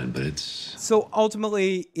have wanted, but it's... So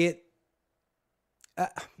ultimately,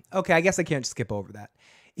 okay, I guess I can't skip over that.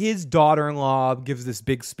 His daughter-in-law gives this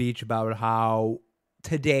big speech about how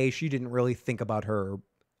today she didn't really think about her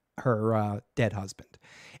dead husband.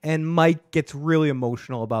 And Mike gets really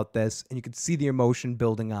emotional about this, and you can see the emotion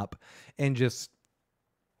building up and just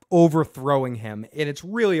overthrowing him. And it's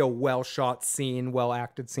really a well-shot scene,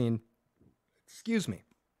 well-acted scene. Excuse me.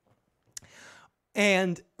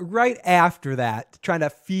 And right after that, trying to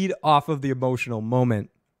feed off of the emotional moment,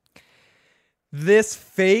 this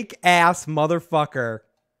fake ass motherfucker,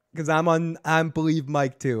 because I believe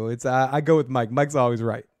Mike too. It's I go with Mike. Mike's always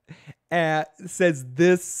right. Says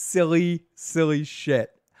this silly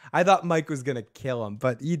shit. I thought Mike was gonna kill him,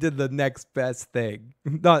 but he did the next best thing.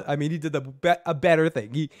 He did a better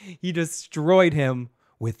thing. He destroyed him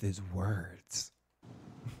with his words.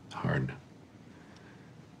 Hard.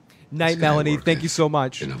 Night, Melanie. Thank you so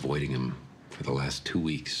much. Been avoiding him for the last 2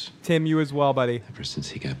 weeks. Tim, you as well, buddy. Ever since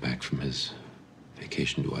he got back from his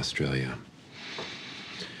vacation to Australia.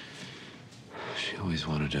 She always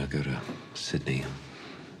wanted to go to Sydney,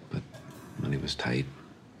 but money was tight.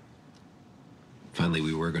 Finally,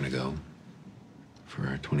 we were going to go for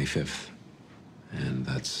our 25th, and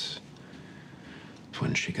that's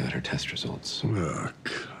when she got her test results. Oh,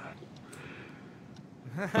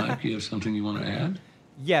 God. Mike, you have something you want to add?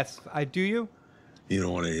 Yes, I do. You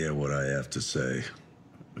don't want to hear what I have to say.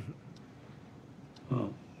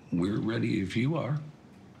 Well, we're ready if you are.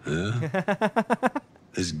 Huh?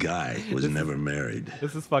 This guy was never married.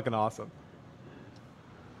 This is fucking awesome.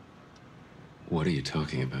 What are you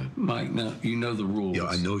talking about? Mike, now, you know the rules. Yeah,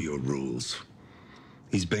 I know your rules.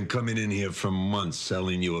 He's been coming in here for months,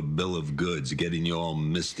 selling you a bill of goods, getting you all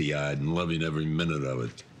misty-eyed and loving every minute of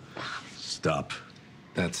it. Stop.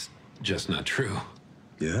 That's just not true.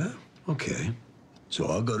 Yeah? Okay. So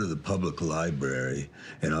I'll go to the public library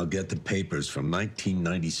and I'll get the papers from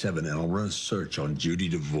 1997 and I'll run a search on Judy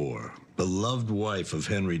DeVore, beloved wife of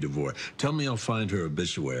Henry DeVore. Tell me I'll find her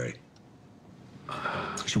obituary.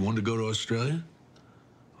 She wanted to go to Australia?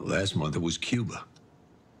 Last month it was Cuba.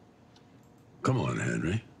 Come on,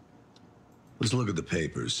 Henry. Let's look at the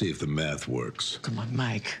papers, see if the math works. Come on,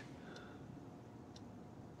 Mike.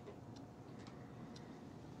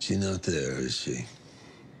 She's not there, is she?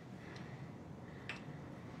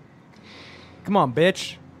 Come on,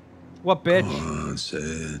 bitch. What bitch? Come on, say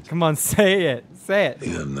it. Come on, say it. Say it.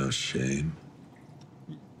 You have no shame.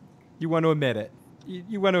 You want to admit it.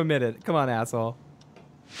 You want to admit it. Come on, asshole.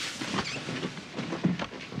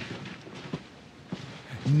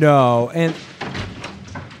 No, and...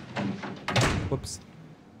 Whoops.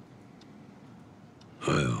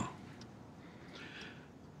 Well,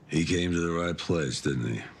 he came to the right place,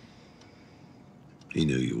 didn't he? He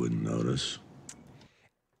knew you wouldn't notice.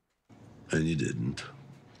 And you didn't.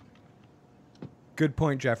 Good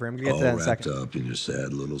point, Jeffrey. I'm going to get to that in a second. All wrapped up in your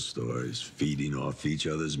sad little stories, feeding off each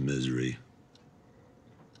other's misery.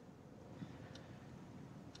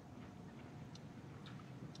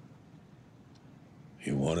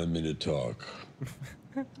 You wanted me to talk.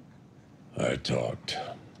 I talked.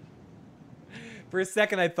 For a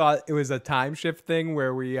second, I thought it was a time shift thing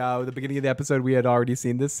where we, at the beginning of the episode, we had already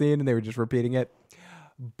seen this scene and they were just repeating it.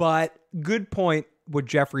 But good point, what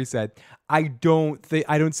Jeffrey said. I don't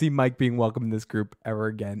see Mike being welcome in this group ever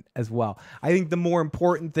again as well. I think the more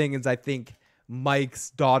important thing is I think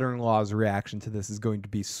Mike's daughter-in-law's reaction to this is going to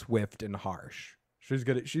be swift and harsh.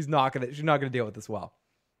 She's not gonna deal with this well.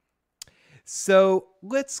 So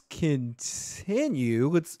let's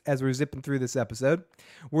continue. As we're zipping through this episode,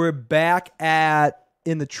 we're back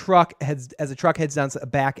in the truck as the truck heads down a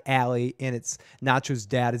back alley, and it's Nacho's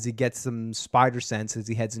dad as he gets some spider sense as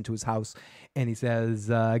he heads into his house, and he says,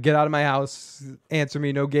 "Get out of my house! Answer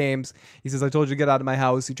me, no games." He says, "I told you to get out of my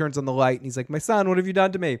house." He turns on the light and he's like, "My son, what have you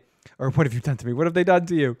done to me? Or what have you done to me? What have they done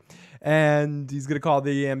to you?" And he's gonna call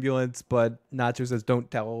the ambulance, but Nacho says, "Don't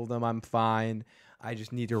tell them I'm fine. I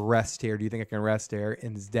just need to rest here. Do you think I can rest here?"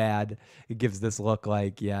 And his dad gives this look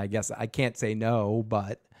like, "Yeah, I guess I can't say no,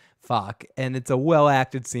 but fuck." And it's a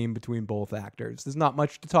well-acted scene between both actors. There's not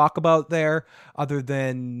much to talk about there other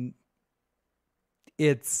than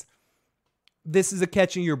this is a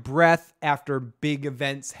catching your breath after big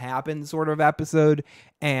events happen sort of episode.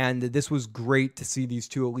 And this was great to see these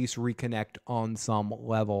two at least reconnect on some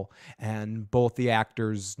level. And both the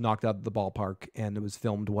actors knocked out of the ballpark and it was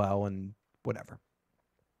filmed well and whatever.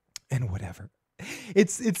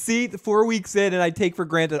 It's 4 weeks in and I take for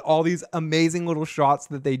granted all these amazing little shots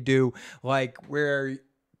that they do, like where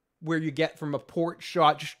you get from a port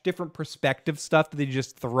shot, just different perspective stuff that they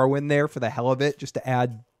just throw in there for the hell of it, just to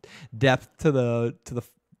add depth to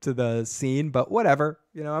the scene. But whatever,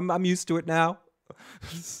 I'm used to it now.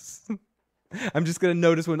 I'm just gonna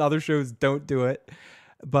notice when other shows don't do it,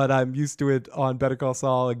 but I'm used to it on Better Call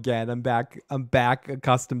Saul again. I'm back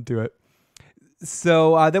accustomed to it.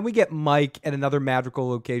 So then we get Mike at another magical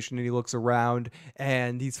location, and he looks around,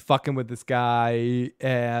 and he's fucking with this guy,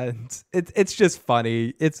 and it's just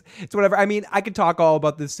funny. It's whatever. I mean, I could talk all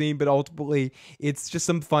about this scene, but ultimately, it's just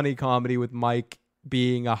some funny comedy with Mike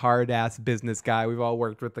being a hard-ass business guy. We've all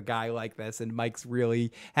worked with a guy like this, and Mike's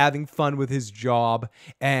really having fun with his job,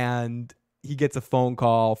 and he gets a phone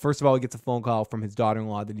call. First of all, he gets a phone call from his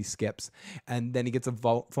daughter-in-law that he skips, and then he gets a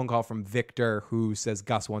phone call from Victor, who says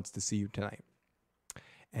Gus wants to see you tonight.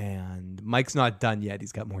 And Mike's not done yet.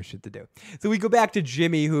 He's got more shit to do. So we go back to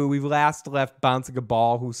Jimmy, who we've last left bouncing a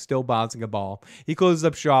ball, who's still bouncing a ball. He closes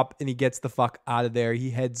up shop and he gets the fuck out of there. He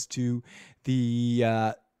heads to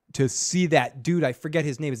the to see that dude. I forget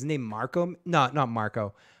his name. Is his name Marco? No, not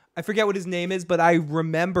Marco. I forget what his name is, but I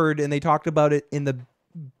remembered, and they talked about it in the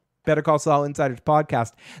Better Call Saul Insiders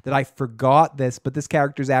podcast, that I forgot this, but this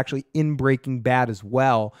character is actually in Breaking Bad as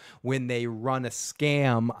well when they run a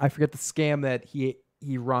scam. I forget the scam that he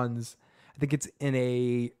runs. I think it's in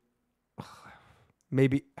a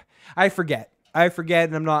maybe I forget,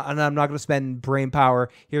 and I'm not going to spend brain power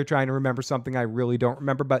here trying to remember something I really don't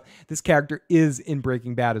remember, but this character is in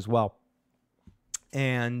Breaking Bad as well.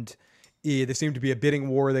 And there seemed to be a bidding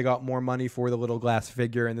war. They got more money for the little glass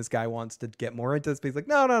figure, and this guy wants to get more into this. But he's like,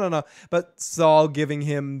 no. But Saul giving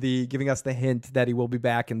us the hint that he will be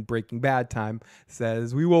back in Breaking Bad time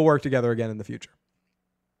says we will work together again in the future.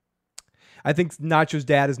 I think Nacho's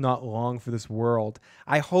dad is not long for this world.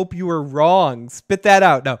 I hope you are wrong. Spit that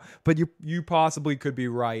out. No, but you possibly could be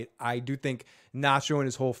right. I do think Nacho and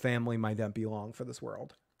his whole family might not be long for this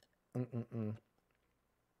world.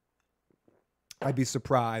 I'd be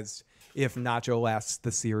surprised if Nacho lasts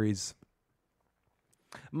the series.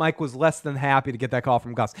 Mike was less than happy to get that call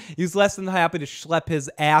from Gus. He was less than happy to schlep his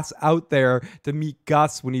ass out there to meet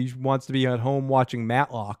Gus when he wants to be at home watching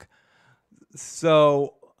Matlock.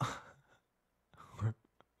 So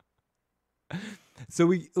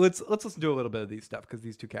let's listen to a little bit of these stuff because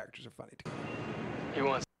these two characters are funny together. He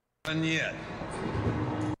wants And yet.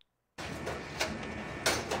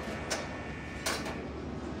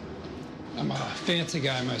 I'm a fancy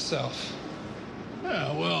guy myself.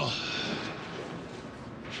 Yeah, well,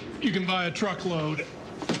 you can buy a truckload.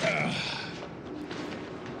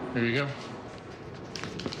 Here you go.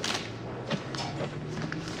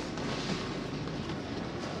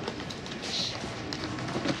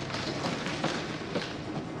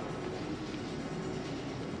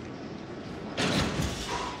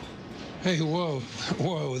 Hey,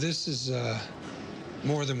 whoa, this is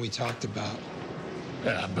more than we talked about.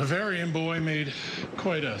 Yeah, Bavarian Boy made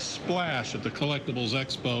quite a splash at the Collectibles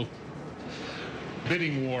Expo.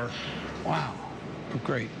 Bidding war. Wow.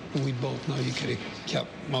 Great. We both know you could have kept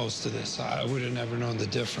most of this. I would have never known the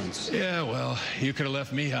difference. Yeah, well, you could have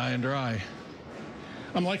left me high and dry.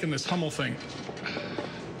 I'm liking this Hummel thing.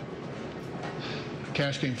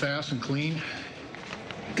 Cash came fast and clean.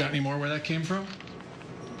 Got any more where that came from?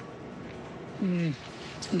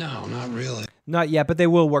 No, not really. Not yet, but they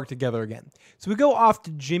will work together again. So we go off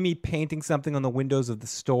to Jimmy painting something on the windows of the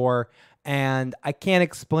store, and I can't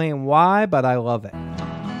explain why, but I love it.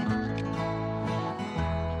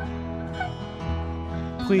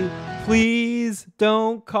 Please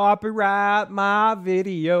don't copyright my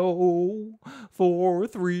video for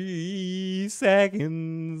 3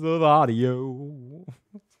 seconds of audio.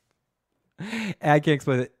 I can't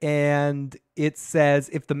explain it. And it says,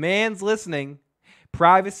 if the man's listening,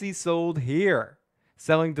 privacy sold here.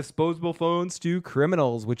 Selling disposable phones to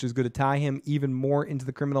criminals, which is going to tie him even more into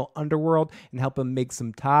the criminal underworld and help him make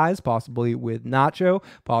some ties, possibly with Nacho,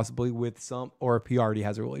 possibly with some, or if he already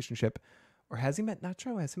has a relationship. Or has he met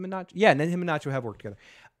Nacho? Has him and Nacho? Yeah, and then him and Nacho have worked together.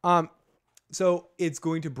 So it's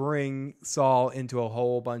going to bring Saul into a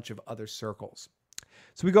whole bunch of other circles.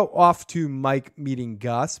 So we go off to Mike meeting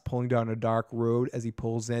Gus, pulling down a dark road as he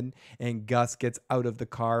pulls in, and Gus gets out of the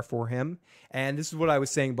car for him. And this is what I was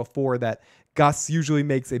saying before, that Gus usually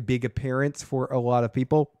makes a big appearance for a lot of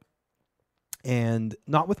people, and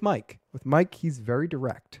not with Mike. With Mike, he's very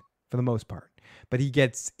direct for the most part, but he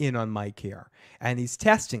gets in on Mike here, and he's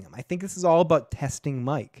testing him. I think this is all about testing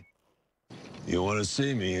Mike. You want to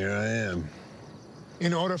see me? Here I am.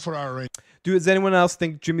 In order for our... Does anyone else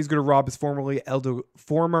think Jimmy's going to rob his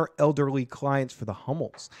former elderly clients for the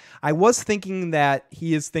Hummels? I was thinking that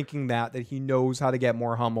he is thinking that he knows how to get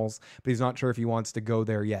more Hummels, but he's not sure if he wants to go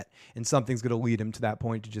there yet. And something's going to lead him to that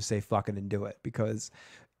point to just say fuck it and do it, because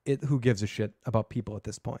who gives a shit about people at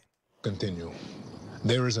this point? Continue.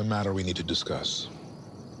 There is a matter we need to discuss.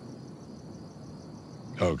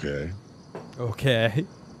 Okay.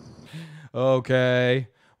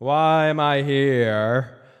 Why am I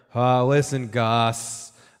here? Listen,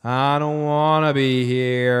 Gus, I don't want to be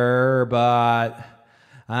here, but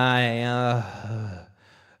I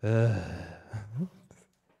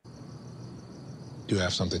You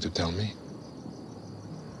have something to tell me?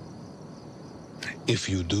 If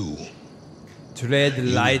you do, tread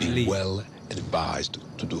lightly. Be well advised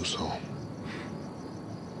to do so.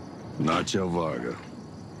 Nacho Varga.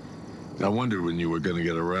 I wondered when you were going to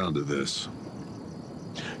get around to this.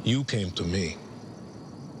 You came to me.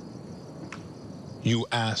 You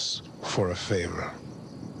asked for a favor.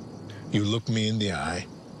 You looked me in the eye.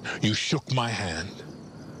 You shook my hand.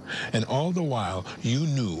 And all the while, you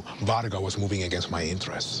knew Varga was moving against my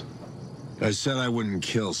interests. I said I wouldn't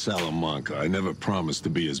kill Salamanca. I never promised to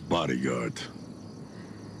be his bodyguard.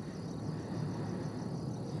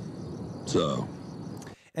 So?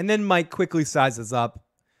 And then Mike quickly sizes up.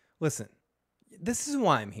 Listen, this is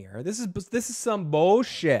why I'm here. This is some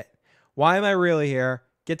bullshit. Why am I really here?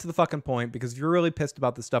 Get to the fucking point, because if you're really pissed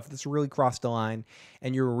about this stuff, this really crossed the line,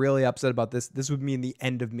 and you're really upset about this, this would mean the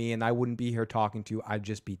end of me, and I wouldn't be here talking to you. I'd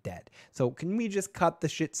just be dead. So can we just cut the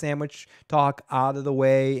shit sandwich talk out of the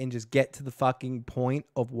way and just get to the fucking point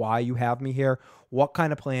of why you have me here? What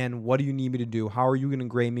kind of plan? What do you need me to do? How are you going to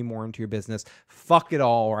ingrain me more into your business? Fuck it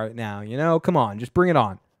all right now, you know? Come on, just bring it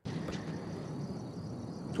on.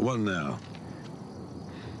 What now?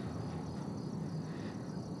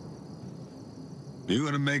 You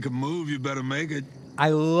gonna make a move, you better make it.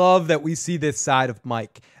 I love that we see this side of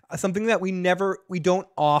Mike. Something that we don't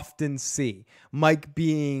often see. Mike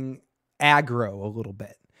being aggro a little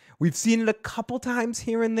bit. We've seen it a couple times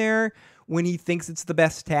here and there when he thinks it's the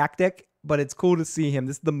best tactic, but it's cool to see him.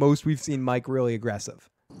 This is the most we've seen Mike really aggressive.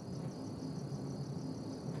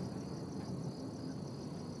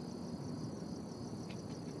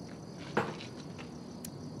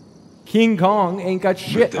 King Kong ain't got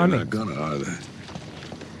shit on me. They're not gonna, are they?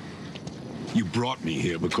 You brought me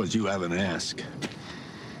here because you haven't asked.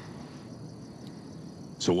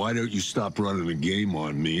 So why don't you stop running a game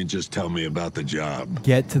on me and just tell me about the job?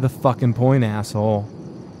 Get to the fucking point, asshole.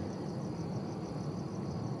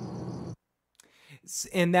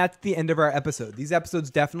 And that's the end of our episode. These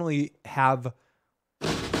episodes definitely have...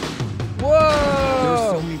 Whoa! There are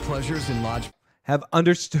so many pleasures in Lodge. Have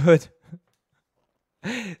understood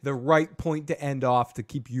the right point to end off to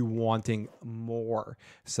keep you wanting more.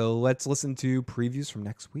 So let's listen to previews from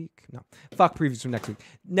next week. No, fuck previews from next week.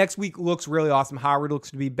 Next week looks really awesome. Howard looks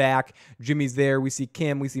to be back. Jimmy's there. We see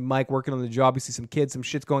Kim. We see Mike working on the job. We see some kids. Some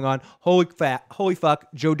shit's going on. Holy fuck.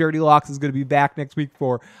 Joe Dirty Locks is going to be back next week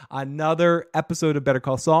for another episode of Better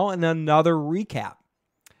Call Saul and another recap.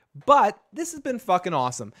 But this has been fucking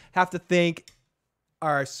awesome. Have to thank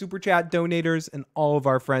our super chat donators and all of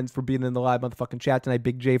our friends for being in the live motherfucking chat tonight.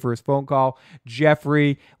 Big J for his phone call.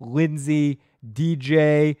 Jeffrey, Lindsay,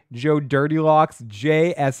 DJ, Joe Dirty Locks,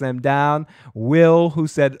 JSM Down, Will, who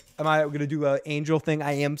said, am I going to do an Angel thing?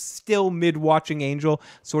 I am still mid-watching Angel.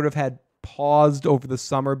 Sort of had paused over the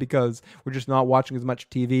summer because we're just not watching as much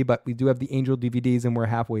TV, but we do have the Angel DVDs and we're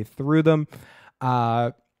halfway through them.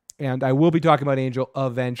 And I will be talking about Angel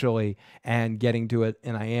eventually and getting to it.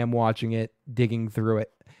 And I am watching it, digging through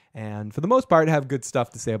it. And for the most part, I have good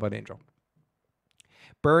stuff to say about Angel.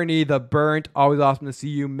 Bernie, the Burnt, always awesome to see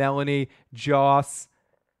you. Melanie, Joss.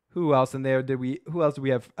 Who else in there? Who else do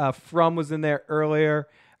we have? From was in there earlier.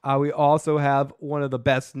 We also have one of the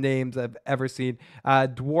best names I've ever seen.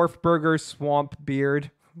 Dwarf Burger, Swamp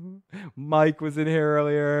Beard. Mike was in here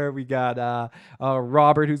earlier. We got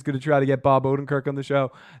Robert, who's going to try to get Bob Odenkirk on the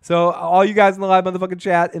show. So all you guys in the live motherfucking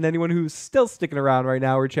chat and anyone who's still sticking around right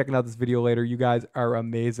now or checking out this video later, you guys are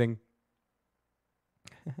amazing.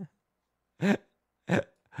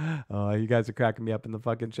 Oh, you guys are cracking me up in the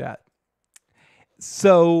fucking chat.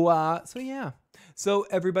 So yeah. So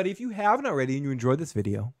everybody, if you haven't already and you enjoyed this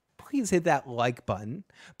video, please hit that like button.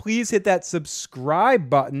 Please hit that subscribe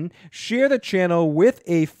button. Share the channel with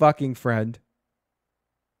a fucking friend.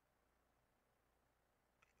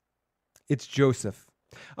 It's Joseph.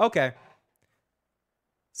 Okay.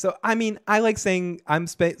 So, I mean, I like saying,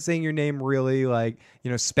 saying your name really like,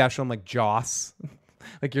 special. I'm like Joss.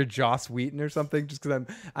 Like you're Joss Wheaton or something, just because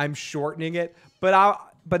I'm shortening it. But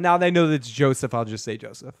now that I know that it's Joseph, I'll just say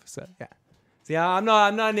Joseph. So yeah. See, I'm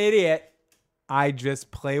not an idiot. I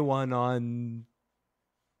just play one on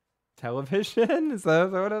television. Is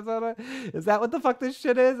that what the fuck this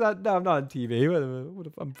shit is? No, I'm not on TV. What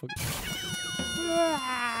if I'm fucking...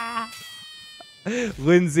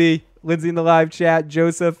 Lindsay in the live chat.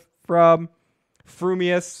 Joseph from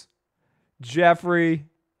Frumius. Jeffrey.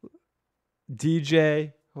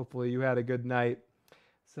 DJ. Hopefully you had a good night.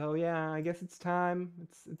 So yeah, I guess it's time.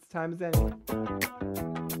 It's time as any.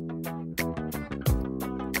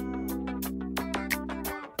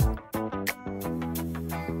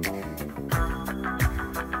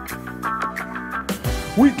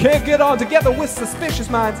 We can't get on together with Suspicious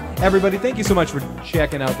Minds. Everybody, thank you so much for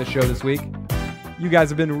checking out the show this week. You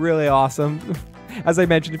guys have been really awesome. As I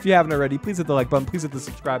mentioned, if you haven't already, please hit the like button, please hit the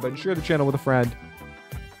subscribe button, share the channel with a friend.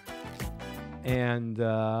 And,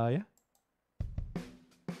 yeah.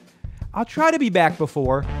 I'll try to be back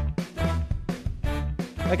before.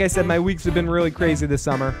 Like I said, my weeks have been really crazy this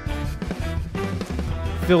summer.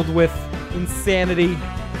 Filled with insanity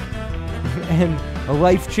and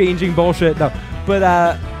life-changing bullshit. No,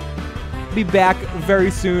 but be back very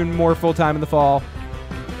soon, more full-time in the fall.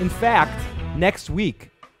 In fact, next week,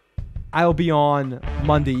 I'll be on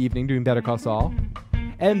Monday evening doing Better Call Saul.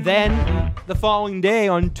 And then the following day,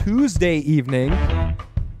 on Tuesday evening,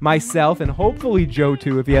 myself and hopefully Joe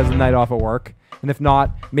too, if he has a night off of work. And if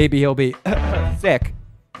not, maybe he'll be sick.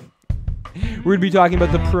 We're going to be talking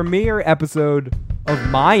about the premiere episode of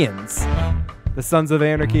Mayans, the Sons of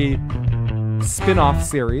Anarchy spin-off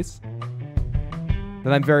series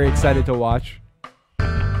that I'm very excited to watch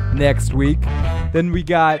next week. Then we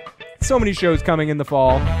got so many shows coming in the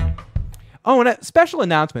fall. Oh, and a special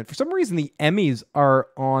announcement. For some reason, the Emmys are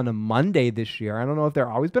on a Monday this year. I don't know if they're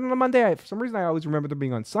always been on a Monday. For some reason, I always remember them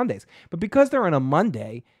being on Sundays. But because they're on a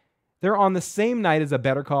Monday, they're on the same night as a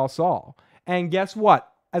Better Call Saul. And guess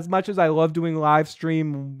what? As much as I love doing live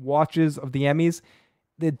stream watches of the Emmys,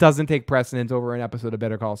 it doesn't take precedence over an episode of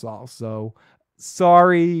Better Call Saul. So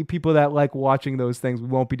sorry, people that like watching those things. We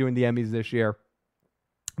won't be doing the Emmys this year.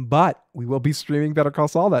 But we will be streaming Better Call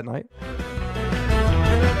Saul that night.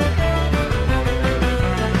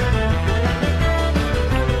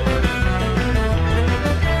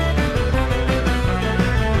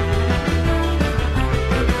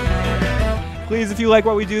 Please, if you like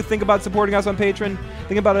what we do, think about supporting us on Patreon.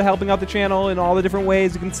 Think about helping out the channel in all the different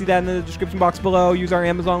ways. You can see that in the description box below. Use our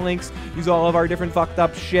Amazon links. Use all of our different fucked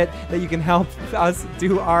up shit that you can help us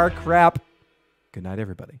do our crap. Good night,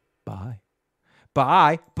 everybody. Bye.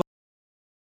 Bye.